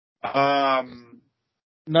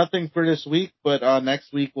 Nothing for this week, but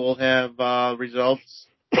next week we'll have results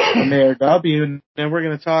from ARW, and then we're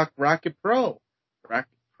going to talk Rocket Pro. Rocket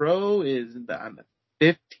Pro is on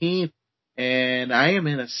the 15th, and I am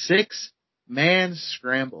in a 6-man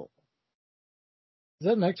scramble. Is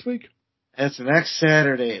that next week? That's next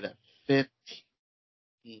Saturday, the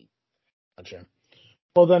 15th. Gotcha.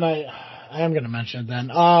 Well, then I am going to mention it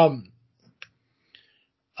then.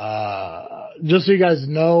 Just so you guys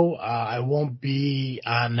know, I won't be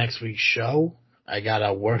on next week's show. I got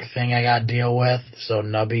a work thing I got to deal with, so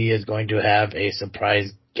Nubby is going to have a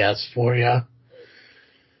surprise guest for you.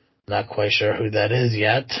 Not quite sure who that is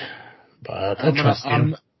yet, but I trust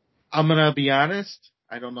you. I'm gonna be honest.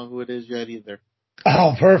 I don't know who it is yet either.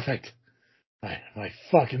 Oh, perfect. My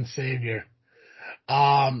fucking savior.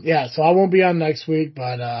 Yeah, so I won't be on next week,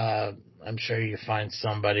 but I'm sure you find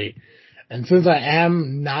somebody. And since I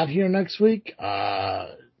am not here next week,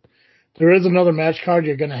 there is another match card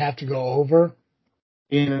you're going to have to go over.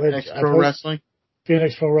 Phoenix Pro Wrestling?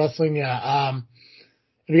 Phoenix Pro Wrestling, yeah.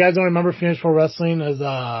 If you guys don't remember, Phoenix Pro Wrestling is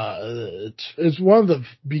it's one of the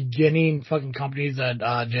beginning fucking companies that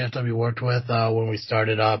JFW worked with when we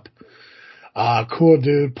started up. Cool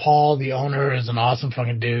dude. Paul, the owner, is an awesome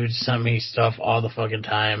fucking dude. Sent me stuff all the fucking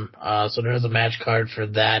time. So there's a match card for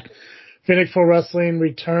that. Phoenix Pro Wrestling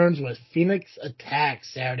returns with Phoenix Attack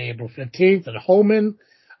Saturday, April 15th at Holman,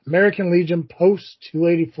 American Legion Post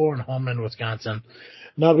 284 in Holman, Wisconsin.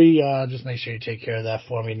 Nubby, just make sure you take care of that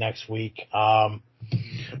for me next week. But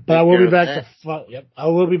I will be back I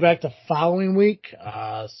will be back the following week.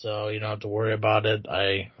 So you don't have to worry about it.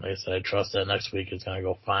 Like I said, I trust that next week is gonna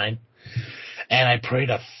go fine. And I pray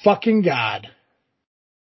to fucking God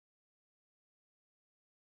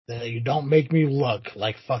that you don't make me look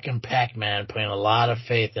like fucking Pac-Man putting a lot of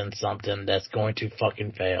faith in something that's going to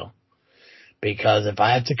fucking fail. Because if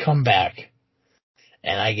I have to come back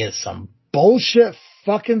and I get some bullshit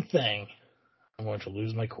fucking thing, I'm going to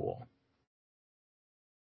lose my cool.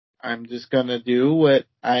 I'm just gonna do what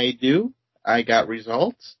I do. I got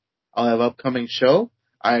results. I'll have upcoming show.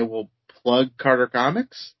 I will plug Carter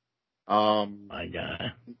Comics. My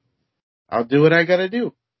guy. I'll do what I gotta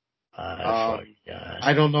do.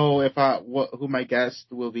 I don't know if who my guest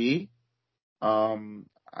will be. I'm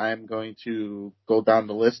going to go down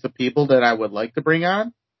the list of people that I would like to bring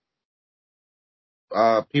on.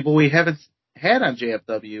 People we haven't had on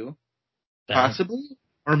JFW, possibly,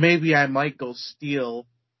 or maybe I might go steal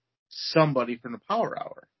somebody from the Power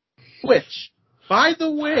Hour. Which, by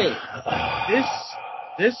the way,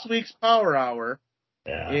 this week's Power Hour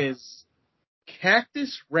is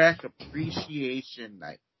Cactus Rack Appreciation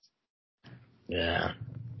Night. Yeah.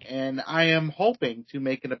 And I am hoping to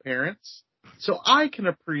make an appearance so I can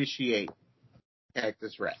appreciate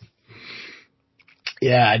Cactus Rack.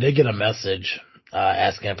 Yeah, I did get a message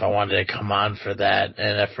asking if I wanted to come on for that.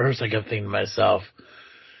 And at first I kept thinking to myself,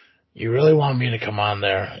 you really want me to come on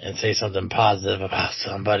there and say something positive about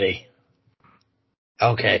somebody?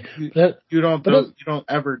 Okay. You don't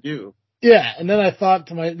ever do. Yeah, and then I thought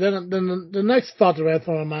to then the next thought that ran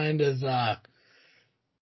through my mind is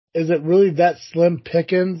it really that slim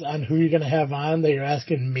pickings on who you're going to have on that you're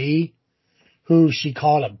asking me, who she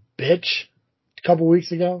called a bitch a couple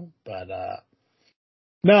weeks ago? But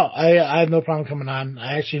no, I have no problem coming on.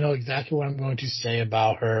 I actually know exactly what I'm going to say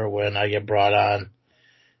about her when I get brought on,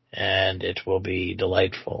 and it will be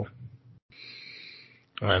delightful.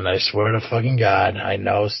 And I swear to fucking God, I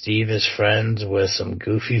know Steve is friends with some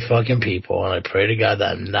goofy fucking people, and I pray to God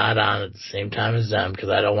that I'm not on at the same time as them, because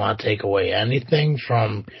I don't want to take away anything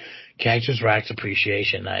from Cactus Rack's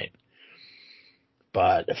Appreciation Night.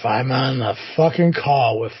 But if I'm on a fucking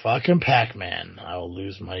call with fucking Pac-Man, I will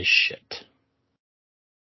lose my shit.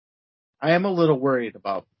 I am a little worried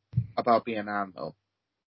about being on, though.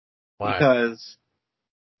 Why? Because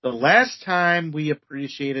the last time we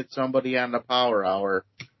appreciated somebody on the Power Hour,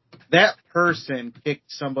 that person kicked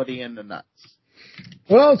somebody in the nuts.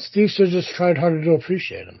 Well, Steve should have just tried harder to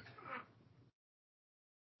appreciate him.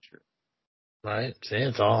 True. Right? See,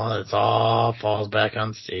 it's all falls back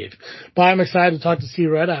on Steve. But I'm excited to talk to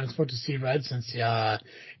C-Red. I haven't spoken to C-Red since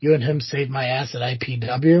you and him saved my ass at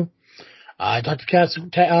IPW. I talked to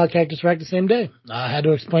Cactus Rack the same day. I had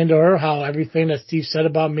to explain to her how everything that Steve said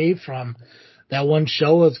about me from that one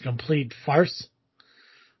show was a complete farce.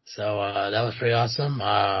 So that was pretty awesome.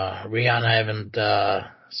 Rihanna I haven't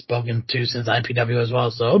spoken to since IPW as well,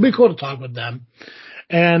 so it'll be cool to talk with them.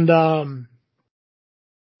 And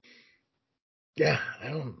yeah, I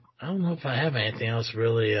don't know if I have anything else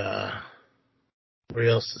really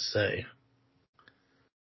else to say.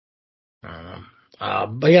 I don't know.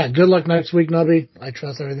 But yeah, good luck next week, Nubby. I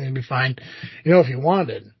trust everything will be fine. You know, if you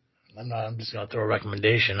wanted, I'm just going to throw a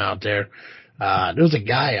recommendation out there. There was a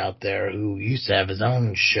guy out there who used to have his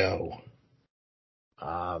own show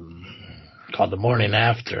called The Morning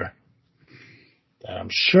After that I'm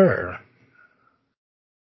sure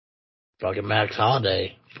fucking Max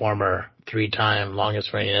Holiday, former 3-time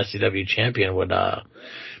longest reigning SCW champion, would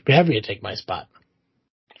be happy to take my spot.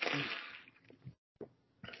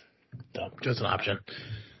 So, just an option.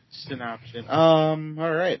 Just an option. All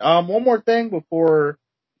right. One more thing before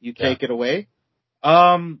you take it away.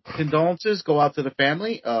 Condolences go out to the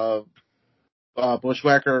family of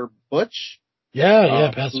Bushwhacker Butch.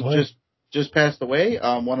 Yeah, passed away. Just passed away.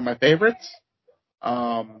 One of my favorites.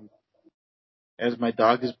 As my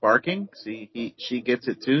dog is barking, she gets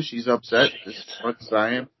it too. She's upset as much as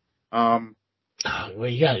I am.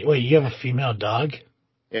 Wait, you have a female dog?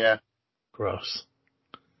 Yeah. Gross.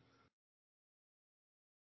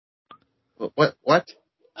 What?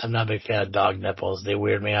 I'm not a big fan of dog nipples. They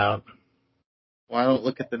weird me out. Well, I don't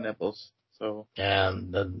look at the nipples, so. Yeah,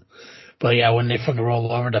 but yeah, when they fucking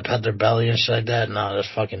roll over to pet their belly and shit like that, no, there's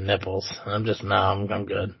fucking nipples. I'm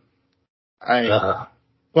good.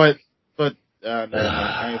 But never mind.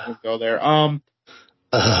 I won't go there.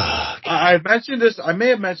 I mentioned this. I may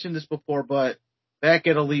have mentioned this before, but back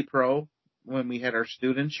at Elite Pro when we had our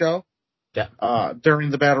student show, during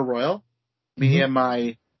the Battle Royal, me and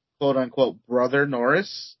my quote unquote brother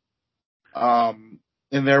Norris,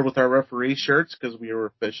 in there with our referee shirts because we were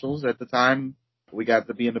officials at the time. We got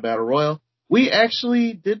to be in the Battle Royal. We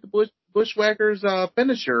actually did the Bushwhackers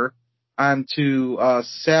finisher onto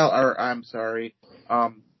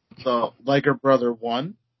the Liger brother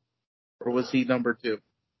 1, or was he number 2?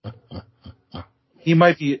 He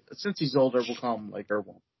might be, since he's older, we'll call him Liger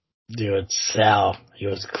 1. Dude, Sal, he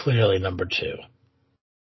was clearly number 2.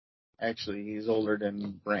 Actually, he's older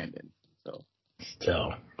than Brandon, so.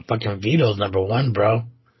 Still, fucking Vito's number 1, bro.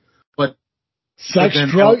 But sex,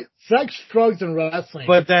 drugs, and wrestling.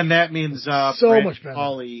 But then that means so Brandon much better.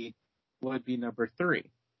 Pauly would be number 3.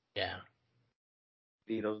 Yeah.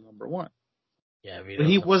 Vito's number 1. Yeah, but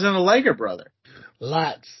he wasn't a Liger brother.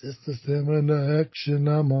 Lots. It's the stamina action.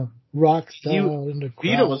 I'm a rock star in the crowd.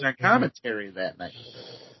 Vito was on commentary that night.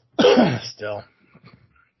 Still.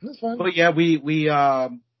 That's fine. But yeah, we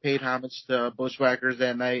paid homage to Bushwhackers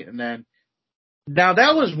that night, and then now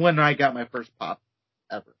that was when I got my first pop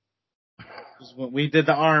ever. When we did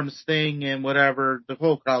the arms thing and whatever, the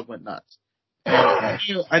whole crowd went nuts.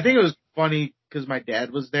 And I think it was funny because my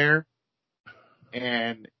dad was there,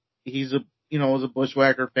 and he's was a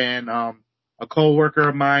Bushwhacker fan. A coworker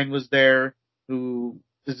of mine was there who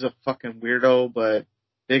is a fucking weirdo, but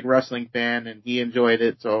big wrestling fan, and he enjoyed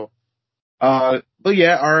it. So, but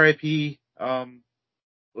yeah, R.I.P.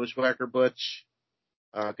 Bushwhacker Butch.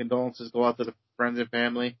 Condolences go out to the friends and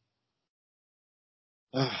family.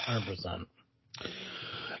 100%.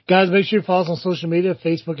 Guys, make sure you follow us on social media,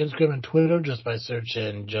 Facebook, Instagram, and Twitter, just by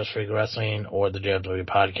searching Just Freak Wrestling or the JFW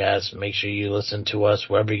Podcast. Make sure you listen to us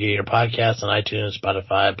wherever you get your podcasts, on iTunes,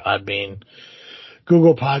 Spotify, Podbean,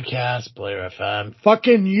 Google Podcasts, Player FM,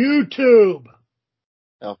 fucking YouTube.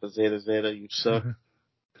 Alpha Zeta Zeta, you suck.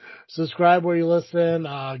 Subscribe where you listen.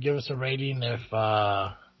 Give us a rating if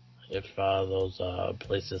those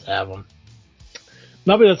places have them.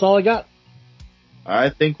 Nobby, that's all I got. I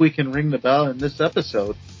think we can ring the bell in this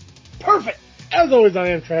episode. Perfect. As always, I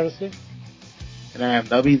am Travesty. And I am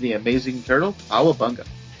Nubby, the Amazing Turtle. Awabunga.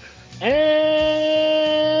 And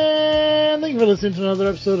thank you for listening to another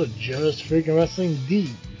episode of Just Freaking Wrestling, the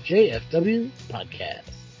JFW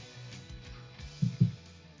podcast.